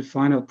also the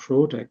final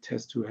product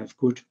has to have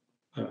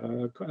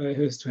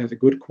a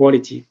good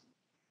quality.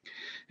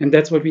 And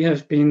that's what we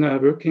have been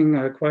working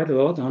quite a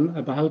lot on,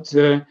 about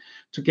to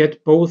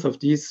get both of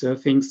these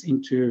things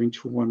into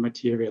one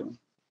material.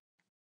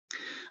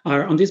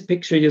 On this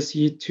picture, you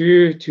see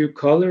two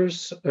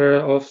colors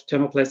of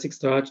thermoplastic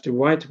starch. The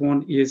white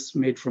one is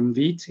made from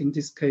wheat in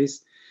this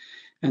case,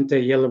 and the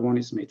yellow one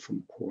is made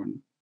from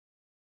corn.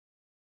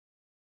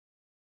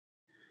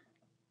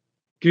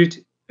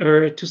 Good.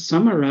 To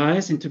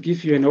summarize and to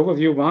give you an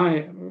overview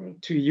why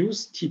to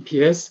use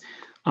TPS,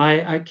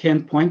 I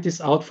can point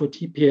this out for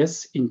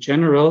TPS in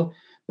general,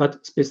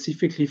 but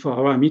specifically for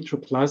our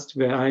Mitroplast,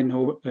 where I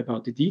know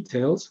about the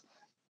details.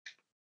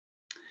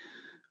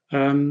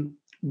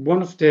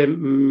 One of the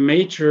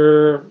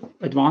major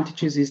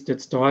advantages is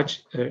that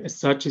starch as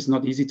such is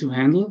not easy to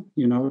handle,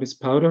 this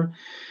powder.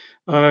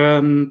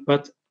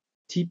 But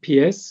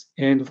TPS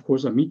and of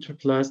course a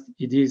Mitroplast,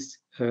 it is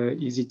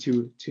easy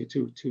to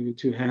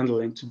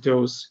handle and to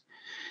dose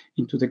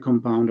into the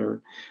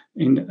compounder.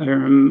 And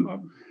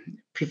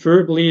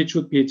preferably it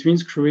should be a twin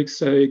screw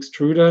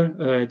extruder,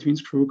 a twin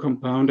screw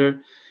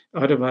compounder.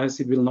 Otherwise,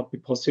 it will not be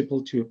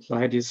possible to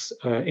apply this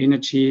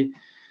energy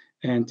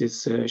and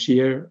this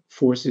shear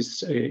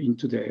forces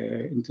into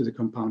the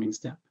compounding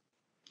step.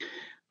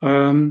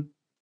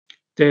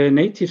 The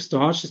native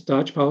starch, the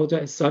starch powder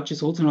as such,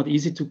 is also not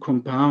easy to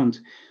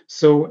compound.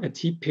 So a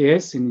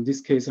TPS, and in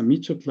this case a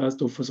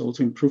Mitroplast, offers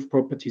also improved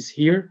properties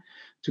here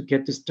to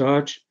get the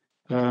starch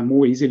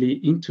more easily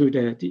into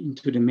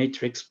the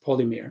matrix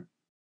polymer.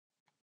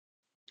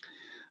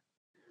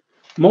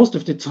 Most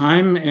of the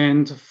time,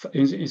 and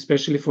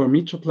especially for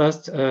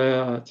Mitroplast,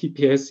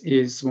 TPS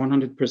is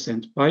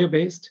 100%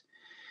 bio-based,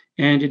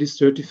 and it is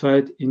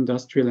certified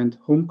industrial and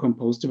home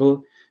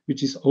compostable,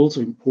 which is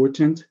also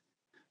important.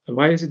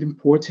 Why is it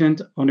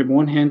important? On the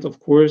one hand, of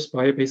course,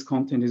 bio-based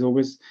content is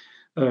always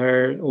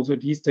also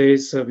these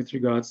days with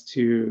regards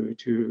to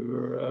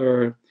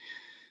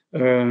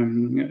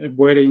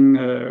avoiding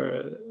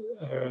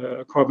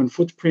carbon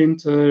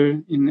footprint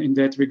in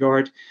that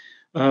regard.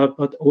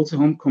 But also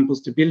home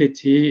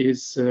compostability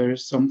is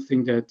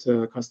something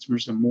that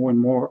customers are more and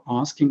more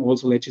asking.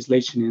 Also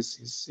legislation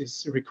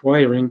is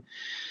requiring.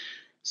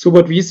 So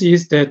what we see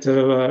is that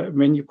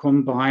when you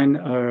combine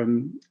a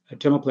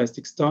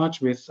thermoplastic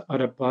starch with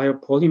other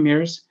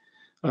biopolymers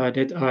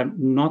that are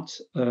not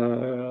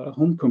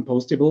home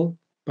compostable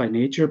by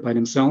nature, by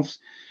themselves,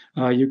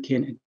 you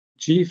can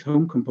achieve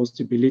home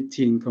compostability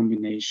in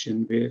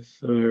combination with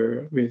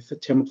a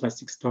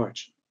thermoplastic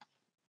starch.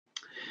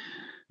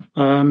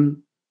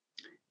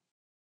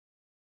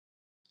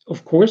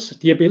 Of course,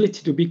 the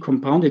ability to be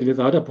compounded with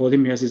other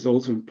polymers is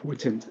also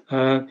important.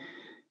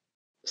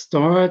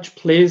 Starch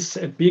plays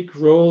a big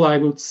role, I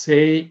would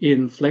say,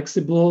 in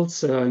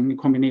flexibles in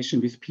combination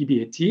with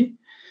PBAT,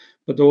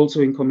 but also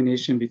in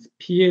combination with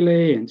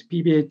PLA and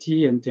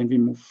PBAT, and then we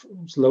move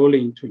slowly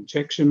into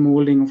injection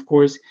molding, of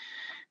course.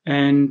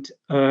 And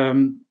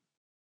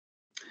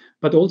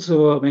but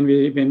also when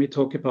we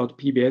talk about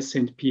PBS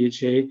and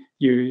PHA,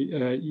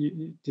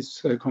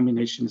 this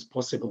combination is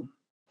possible.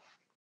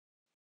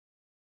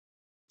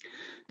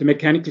 The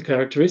mechanical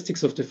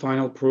characteristics of the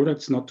final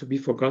products not to be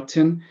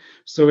forgotten.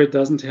 So it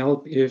doesn't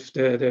help if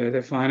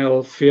the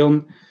final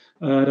film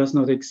does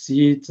not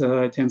exceed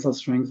tensile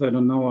strength, I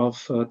don't know,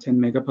 of 10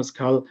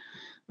 megapascal.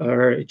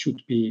 It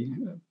should be,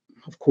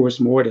 of course,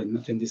 more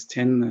than this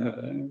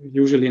 10.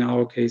 Usually in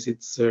our case,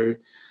 it's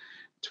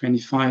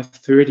 25,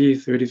 30,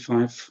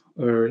 35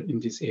 in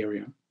this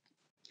area.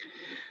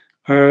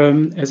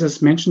 As I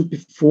mentioned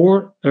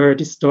before,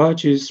 this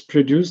starch is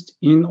produced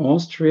in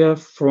Austria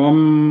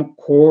from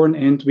corn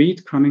and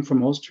wheat coming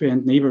from Austria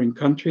and neighboring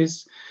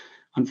countries.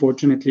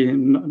 Unfortunately,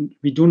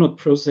 we do not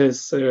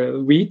process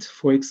wheat,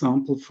 for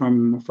example,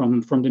 from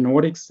the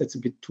Nordics. That's a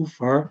bit too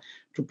far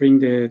to bring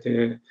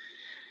the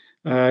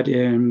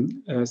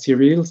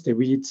cereals, the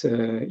wheat,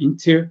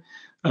 into.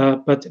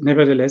 But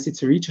nevertheless,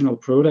 it's a regional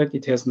product.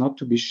 It has not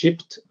to be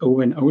shipped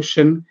over an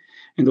ocean.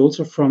 And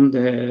also from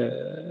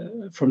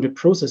the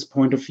process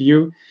point of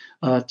view,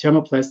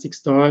 thermoplastic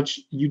starch,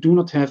 you do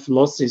not have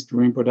losses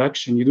during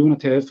production. You do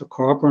not have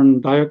carbon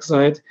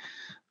dioxide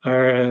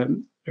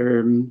during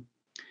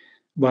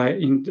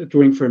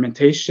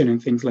fermentation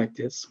and things like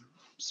this.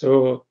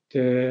 So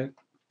the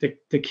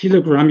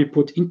kilogram you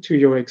put into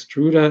your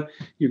extruder,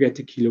 you get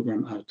the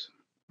kilogram out.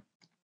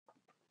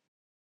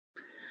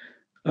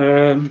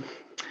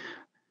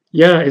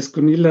 As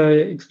Gunilla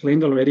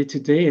explained already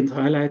today and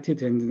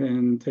highlighted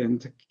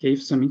and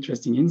gave some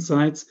interesting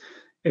insights,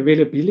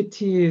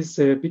 availability is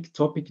a big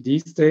topic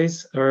these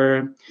days.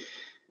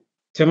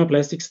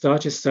 Thermoplastic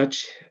starch as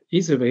such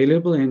is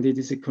available and it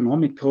is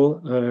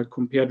economical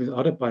compared with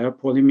other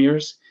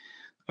biopolymers.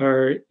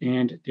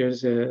 And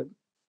it's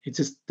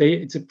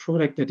a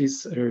product that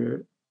is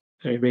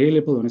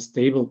available on a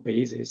stable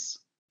basis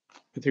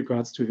with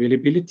regards to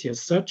availability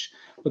as such,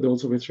 but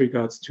also with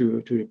regards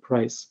to the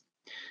price.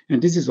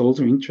 And this is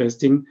also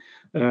interesting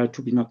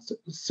to be not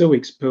so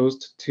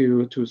exposed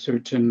to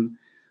certain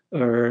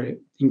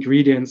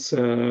ingredients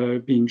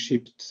being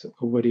shipped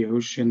over the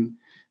ocean,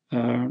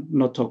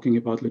 not talking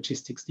about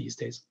logistics these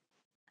days.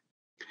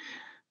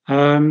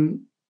 We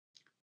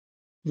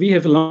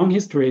have a long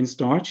history in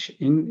starch.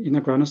 In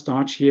Agrana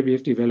starch here, we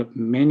have developed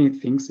many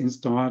things in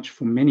starch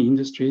for many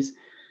industries.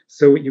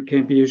 So you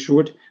can be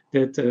assured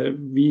that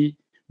we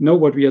know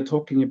what we are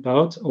talking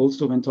about,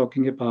 also when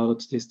talking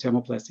about this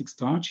thermoplastic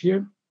starch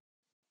here.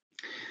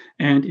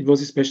 And it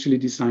was especially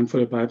designed for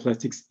the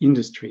bioplastics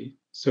industry.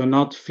 So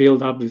not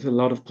filled up with a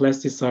lot of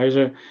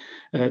plasticizer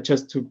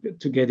just to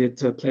get it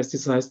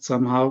plasticized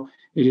somehow.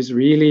 It is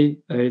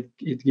really,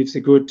 it gives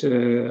a good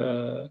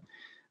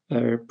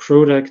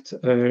product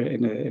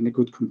and a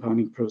good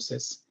compounding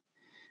process.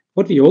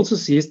 What we also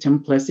see is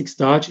thermoplastic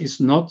starch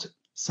is not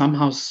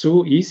somehow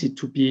so easy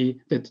to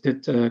be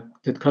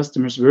that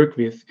customers work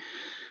with.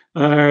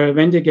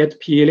 When they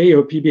get PLA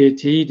or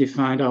PBAT, they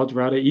find out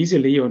rather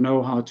easily or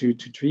know how to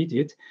treat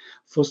it.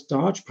 For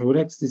starch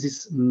products, this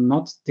is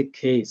not the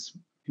case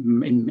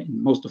in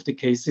most of the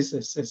cases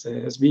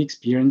as we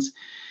experience.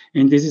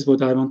 And this is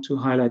what I want to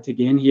highlight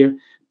again here,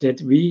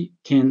 that we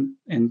can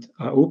and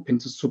are open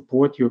to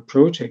support your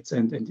projects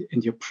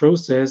and your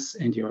process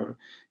and your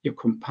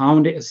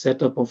compound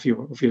setup of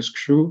your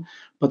screw,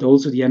 but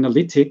also the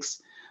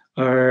analytics.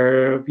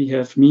 We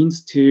have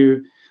means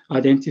to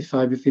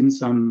identify within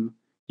some,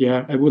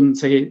 I wouldn't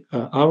say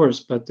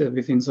hours, but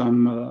within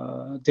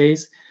some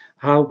days,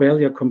 how well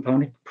your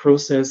compounding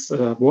process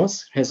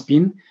has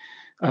been,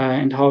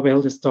 and how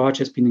well the starch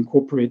has been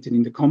incorporated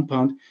in the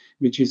compound,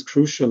 which is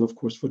crucial, of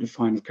course, for the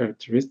final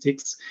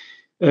characteristics.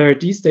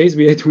 These days,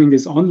 we are doing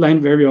this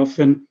online very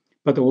often,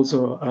 but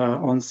also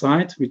on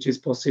site, which is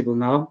possible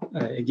now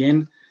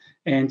again.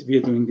 And we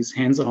are doing this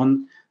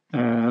hands-on,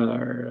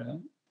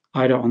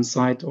 either on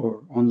site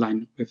or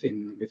online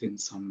within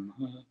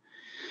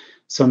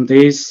some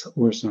days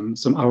or some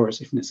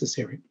hours if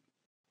necessary.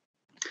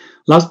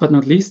 Last but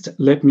not least,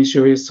 let me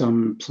show you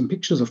some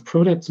pictures of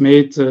products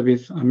made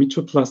with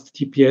Mitroplast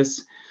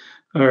TPS.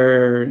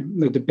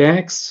 The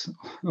bags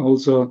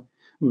also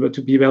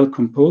to be well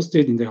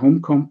composted in the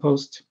home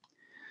compost.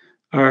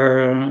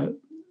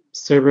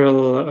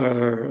 Several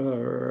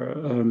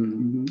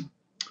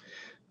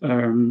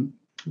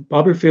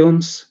bubble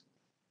films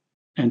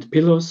and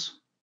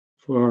pillows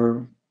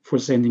for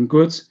sending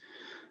goods.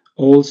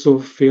 Also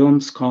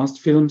films, cast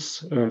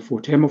films for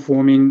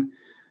thermoforming,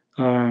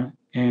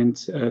 and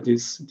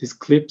these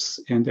clips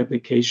and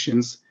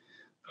applications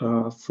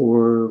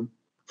for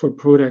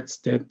products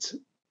that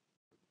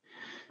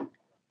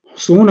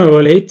sooner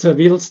or later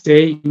will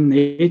stay in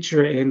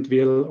nature and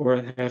will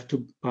or have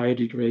to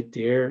biodegrade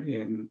there.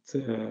 And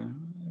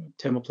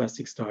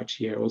thermoplastic starch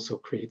here also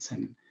creates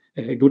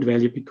a good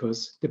value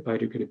because the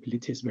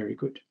biodegradability is very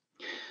good.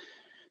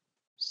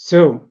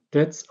 So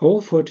that's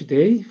all for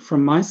today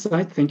from my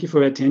side. Thank you for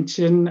your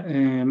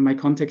attention. My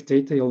contact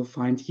data you'll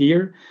find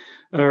here.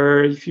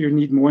 If you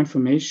need more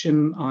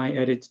information, I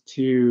added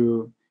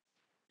two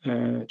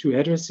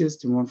addresses,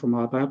 the one from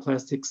our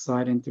bioplastics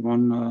side and the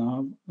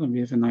one we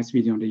have a nice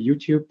video on the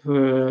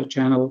YouTube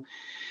channel.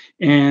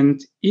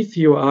 And if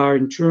you are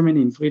in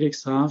Germany, in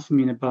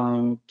Friedrichshafen, in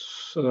about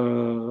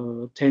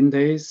 10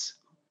 days,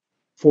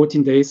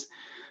 14 days,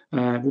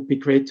 it would be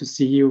great to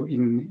see you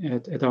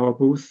at our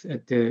booth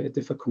at the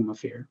Fakuma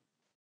Fair.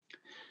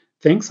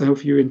 Thanks. I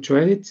hope you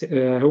enjoyed it.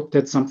 I hope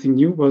that something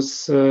new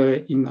was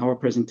in our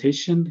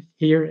presentation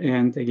here.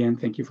 And again,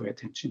 thank you for your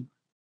attention.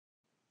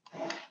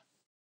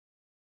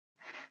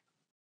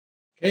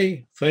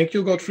 Okay, thank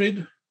you,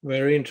 Gottfried.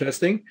 Very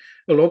interesting.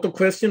 A lot of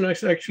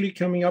questions actually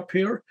coming up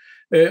here.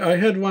 I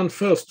had one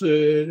first.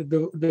 I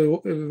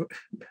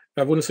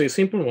wouldn't say a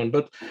simple one,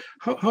 but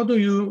how do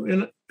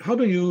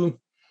you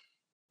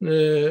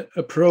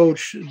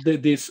approach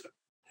this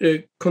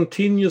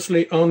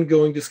continuously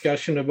ongoing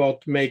discussion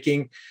about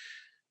making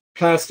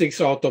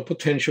plastics out of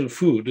potential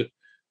food?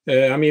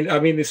 I mean,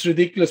 it's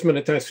ridiculous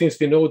many times, since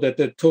we know that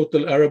the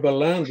total arable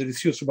land that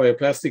is used for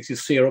bioplastics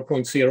is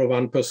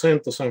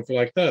 0.01% or something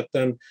like that,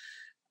 and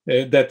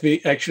that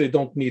we actually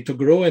don't need to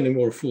grow any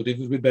more food. It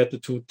would be better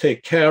to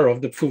take care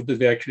of the food that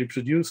we actually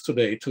produce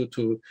today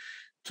to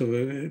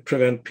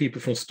prevent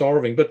people from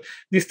starving. But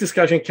this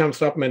discussion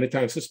comes up many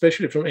times,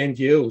 especially from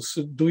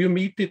NGOs. Do you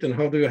meet it, and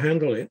how do you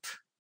handle it?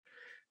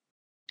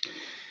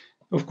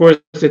 Of course,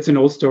 it's an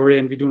old story,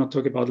 and we do not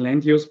talk about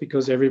land use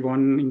because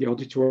everyone in the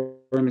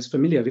auditorium is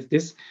familiar with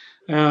this.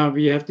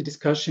 We have the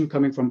discussion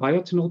coming from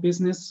bioethanol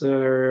business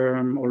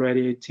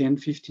already 10,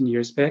 15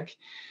 years back.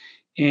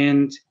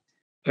 And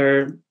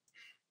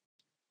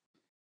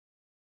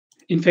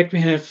in fact,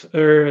 we have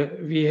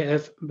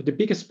the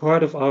biggest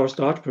part of our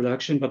starch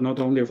production, but not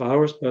only of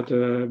ours, but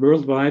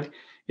worldwide,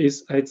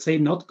 is, I'd say,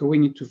 not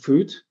going into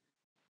food.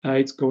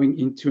 It's going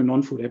into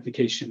non-food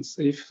applications.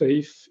 If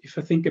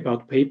I think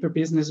about paper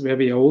business, where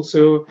we are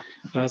also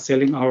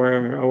selling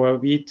our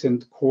wheat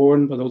and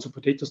corn, but also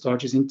potato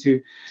starches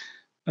into,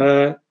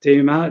 the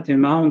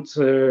amount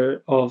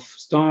of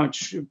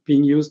starch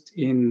being used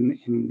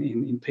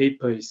in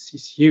paper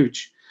is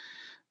huge.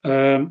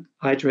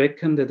 I'd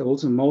reckon that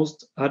also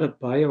most other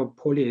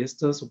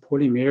biopolyesters or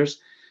polymers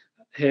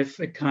have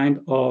a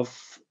kind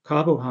of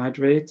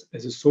carbohydrate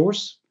as a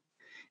source.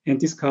 And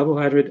this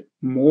carbohydrate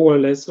more or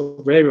less,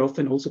 or very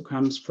often, also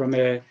comes from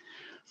a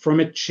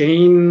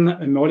chain,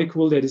 a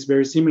molecule that is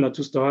very similar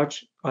to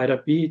starch, either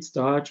be it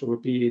starch or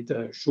be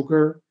it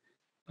sugar,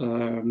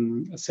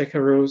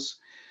 saccharose.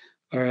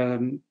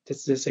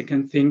 That's the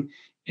second thing.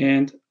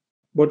 And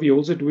what we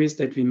also do is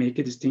that we make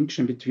a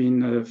distinction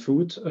between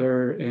food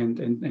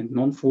and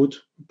non-food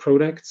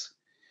products.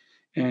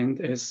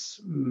 And as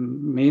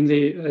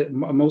mainly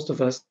most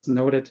of us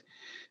know that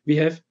we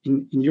have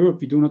in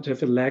Europe, we do not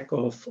have a lack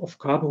of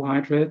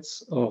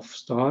carbohydrates, of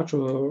starch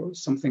or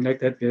something like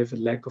that. We have a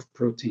lack of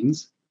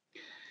proteins.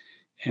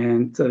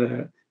 And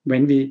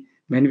when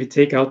we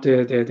take out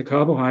the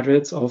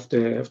carbohydrates of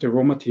the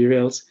raw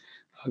materials,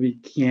 we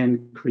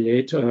can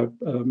create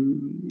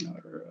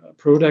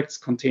products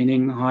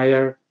containing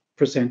higher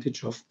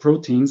percentage of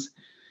proteins,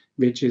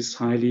 which is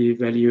highly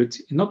valued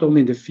not only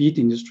in the feed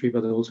industry,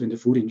 but also in the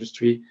food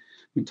industry.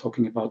 When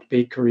talking about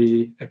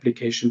bakery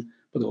application,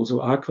 but also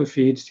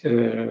aquafeed,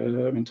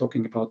 when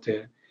talking about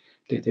the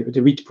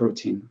wheat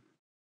protein.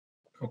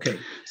 Okay.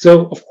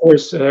 So, of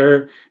course,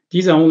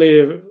 these are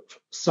only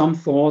some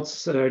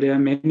thoughts. There are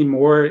many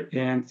more,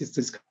 and this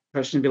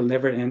discussion will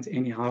never end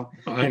anyhow.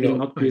 I know. It will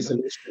not be a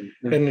solution.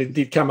 And it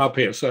did come up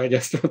here, so I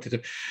just wanted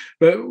to.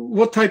 But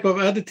what type of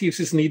additives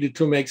is needed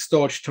to make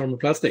starch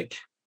thermoplastic?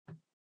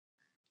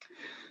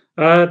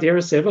 There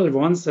are several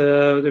ones.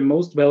 The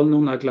most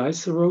well-known are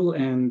glycerol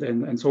and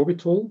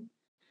sorbitol.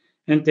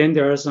 And then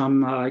there are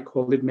some, I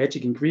call it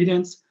magic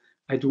ingredients.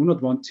 I do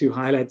not want to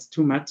highlight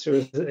too much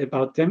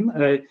about them,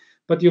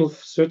 but you'll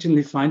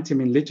certainly find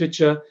them in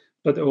literature,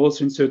 but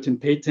also in certain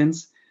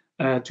patents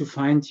to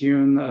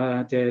fine-tune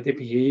the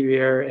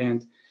behavior,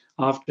 and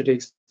after the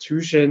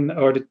extrusion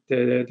or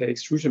the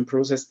extrusion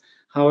process,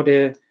 how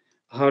the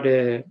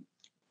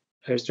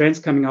strands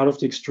coming out of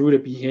the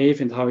extruder behave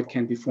and how it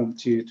can be formed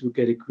to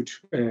get a good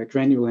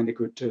granule and a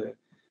good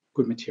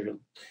material.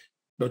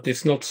 But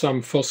it's not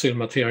some fossil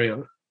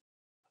material.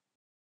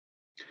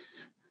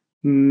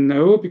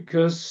 No,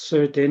 because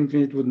then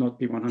it would not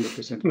be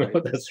 100% right.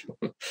 No, that's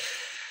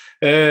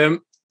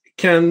wrong.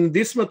 Can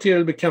this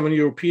material become a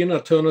European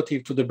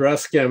alternative to the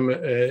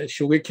Braskem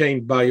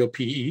sugarcane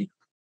bio-PE?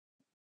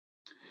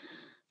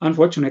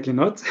 Unfortunately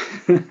not.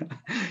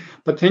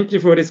 But thank you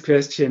for this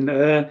question.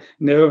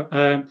 No,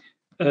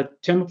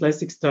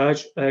 thermoplastic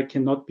starch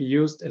cannot be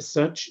used as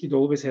such. It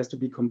always has to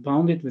be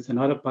compounded with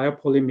another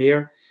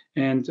biopolymer,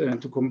 and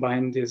to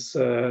combine this,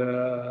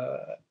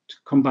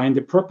 combine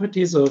the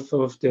properties of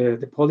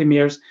the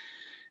polymers.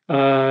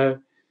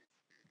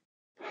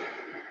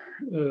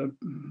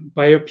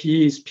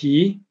 Bio-PE is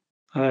PE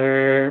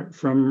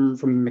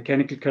from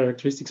mechanical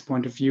characteristics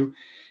point of view,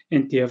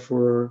 and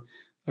therefore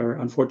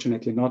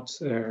unfortunately not,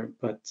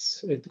 but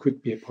it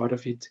could be a part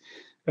of it.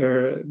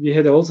 We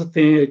had also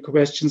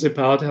questions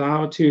about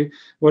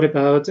what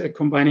about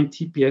combining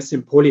TPS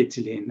and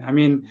polyethylene? I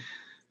mean,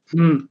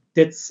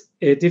 that's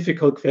a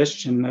difficult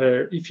question.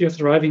 If you're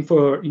thriving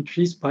for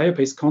increased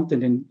bio-based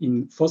content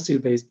in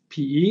fossil-based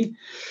PE,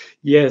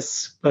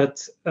 yes,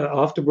 but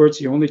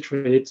afterwards you only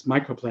trade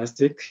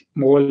microplastic,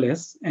 more or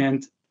less,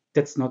 and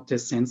that's not the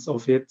sense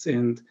of it.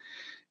 And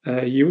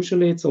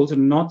usually it's also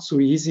not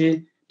so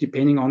easy,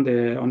 depending on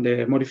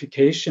the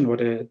modification or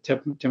the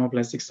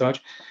thermoplastic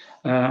starch,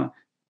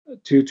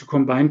 to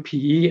combine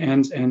PE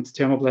and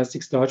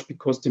thermoplastic starch,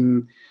 because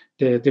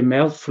the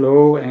melt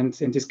flow and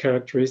these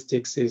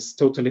characteristics is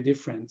totally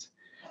different.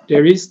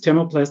 there is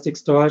thermoplastic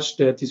starch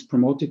that is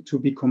promoted to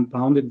be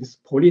compounded with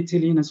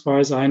polyethylene, as far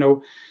as I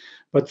know.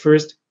 But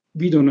first,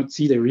 we do not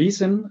see the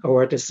reason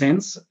or the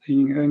sense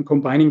in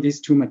combining these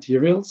two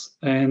materials.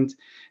 And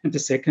the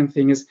second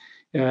thing is,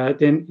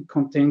 then it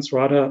contains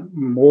rather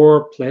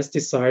more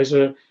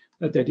plasticizer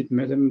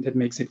that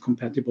makes it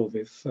compatible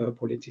with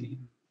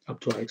polyethylene, up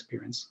to our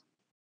experience.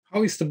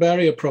 How is the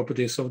barrier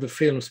properties of the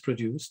films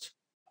produced?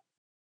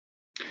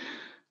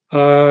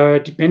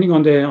 Depending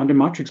on the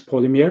matrix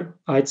polymer,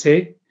 I'd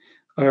say.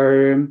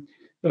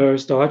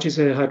 Starch is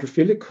a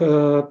hydrophilic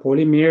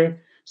polymer.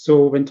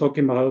 So when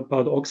talking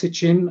about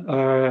oxygen,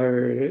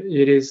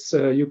 it is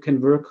you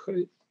can work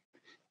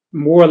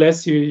more or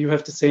less. You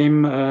have the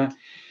same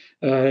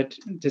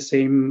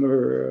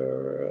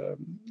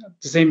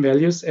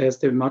values as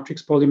the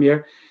matrix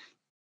polymer.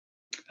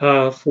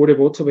 For the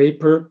water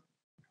vapor,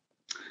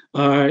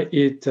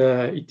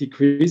 it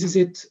decreases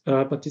it,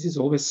 but this is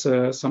always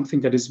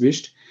something that is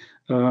wished,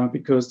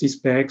 because these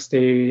bags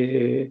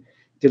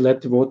they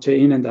let the water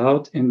in and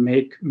out and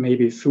make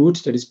maybe food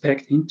that is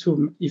packed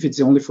into, if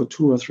it's only for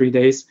 2 or 3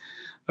 days,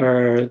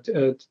 not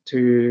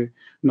to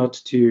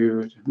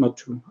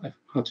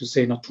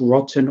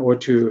rotten or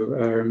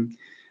to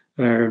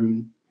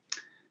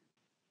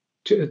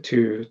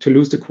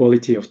lose the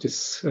quality of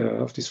this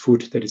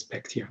food that is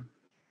packed here.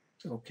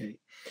 Okay.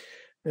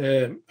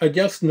 I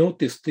just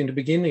noticed in the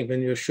beginning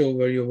when you show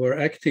where you were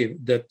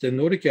active that the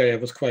Nordic area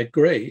was quite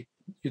gray.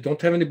 You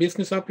don't have any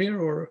business up here,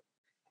 or?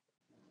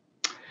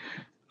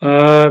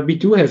 We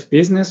do have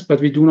business, but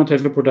we do not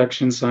have a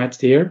production site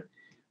there.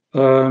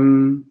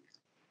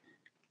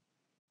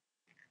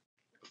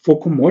 For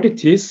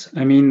commodities,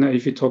 I mean,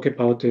 if you talk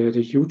about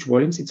the huge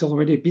volumes, it's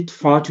already a bit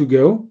far to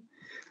go,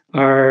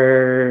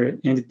 and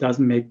it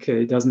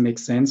doesn't make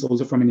sense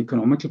also from an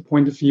economical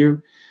point of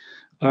view.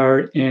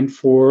 And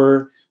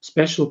for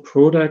special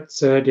products,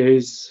 there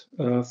is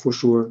for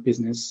sure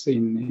business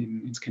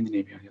in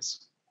Scandinavia.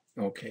 Yes.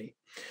 Okay.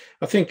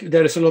 I think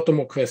there is a lot of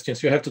more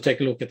questions. You have to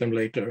take a look at them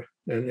later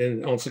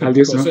and answer them. I'll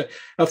do so.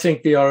 I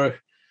think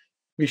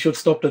we should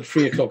stop at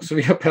 3 o'clock, so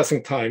we are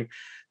passing time.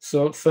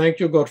 So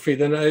thank you,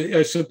 Gottfried. And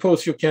I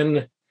suppose you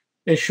can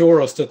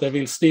assure us that there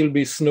will still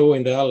be snow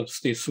in the Alps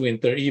this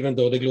winter, even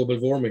though the global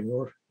warming,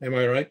 or am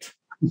I right?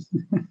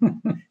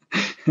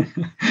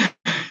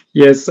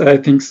 Yes, I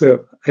think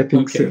so.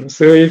 So.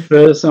 So if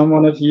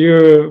someone of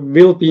you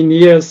will be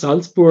near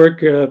Salzburg,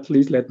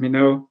 please let me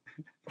know.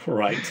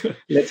 Right.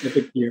 Let's have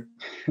it here.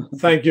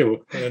 Thank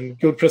you, and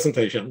good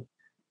presentation.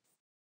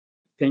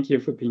 Thank you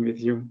for being with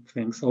you.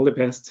 Thanks. All the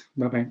best.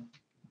 Bye-bye.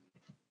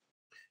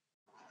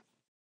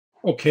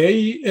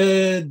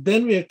 Okay,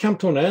 then we come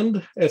to an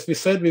end. As we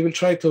said, we will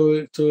try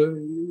to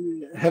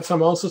have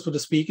some answers to the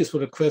speakers for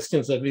the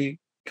questions that we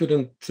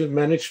couldn't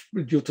manage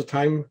due to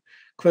time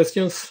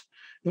questions.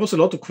 There was a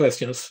lot of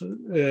questions,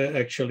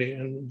 actually,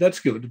 and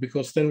that's good,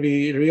 because then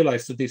we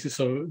realized that this is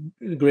of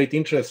great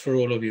interest for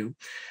all of you.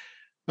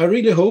 I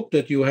really hope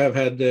that you have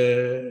had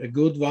a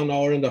good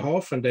 1.5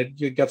 hours and that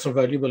you got some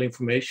valuable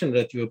information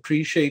that you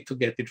appreciate to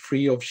get it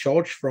free of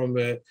charge from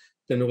the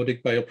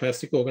Nordic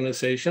Bioplastic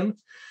Organization.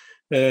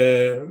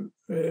 The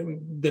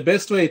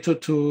best way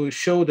to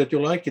show that you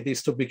like it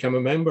is to become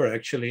a member,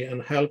 actually,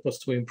 and help us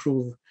to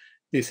improve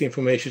this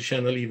information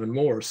channel even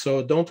more.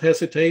 So don't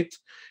hesitate.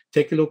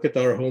 Take a look at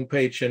our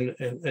homepage and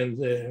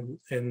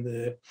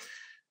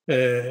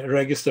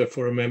register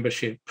for a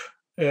membership.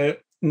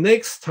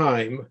 Next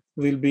time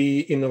will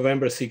be in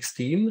November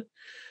 16.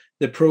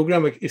 The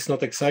program is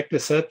not exactly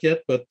set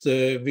yet, but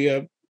we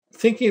are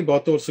thinking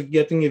about also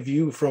getting a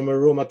view from a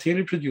raw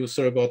material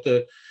producer about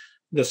the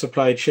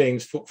supply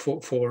chains for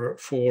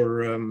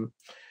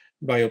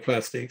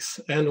bioplastics,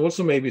 and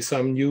also maybe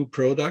some new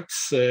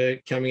products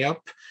coming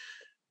up.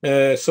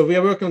 So we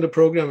are working on the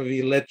program.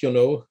 We'll let you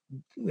know.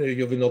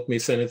 You will not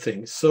miss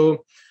anything.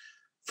 So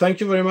thank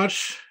you very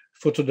much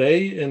for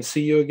today, and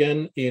see you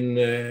again in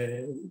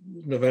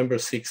November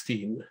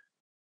 16.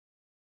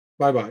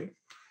 Bye-bye.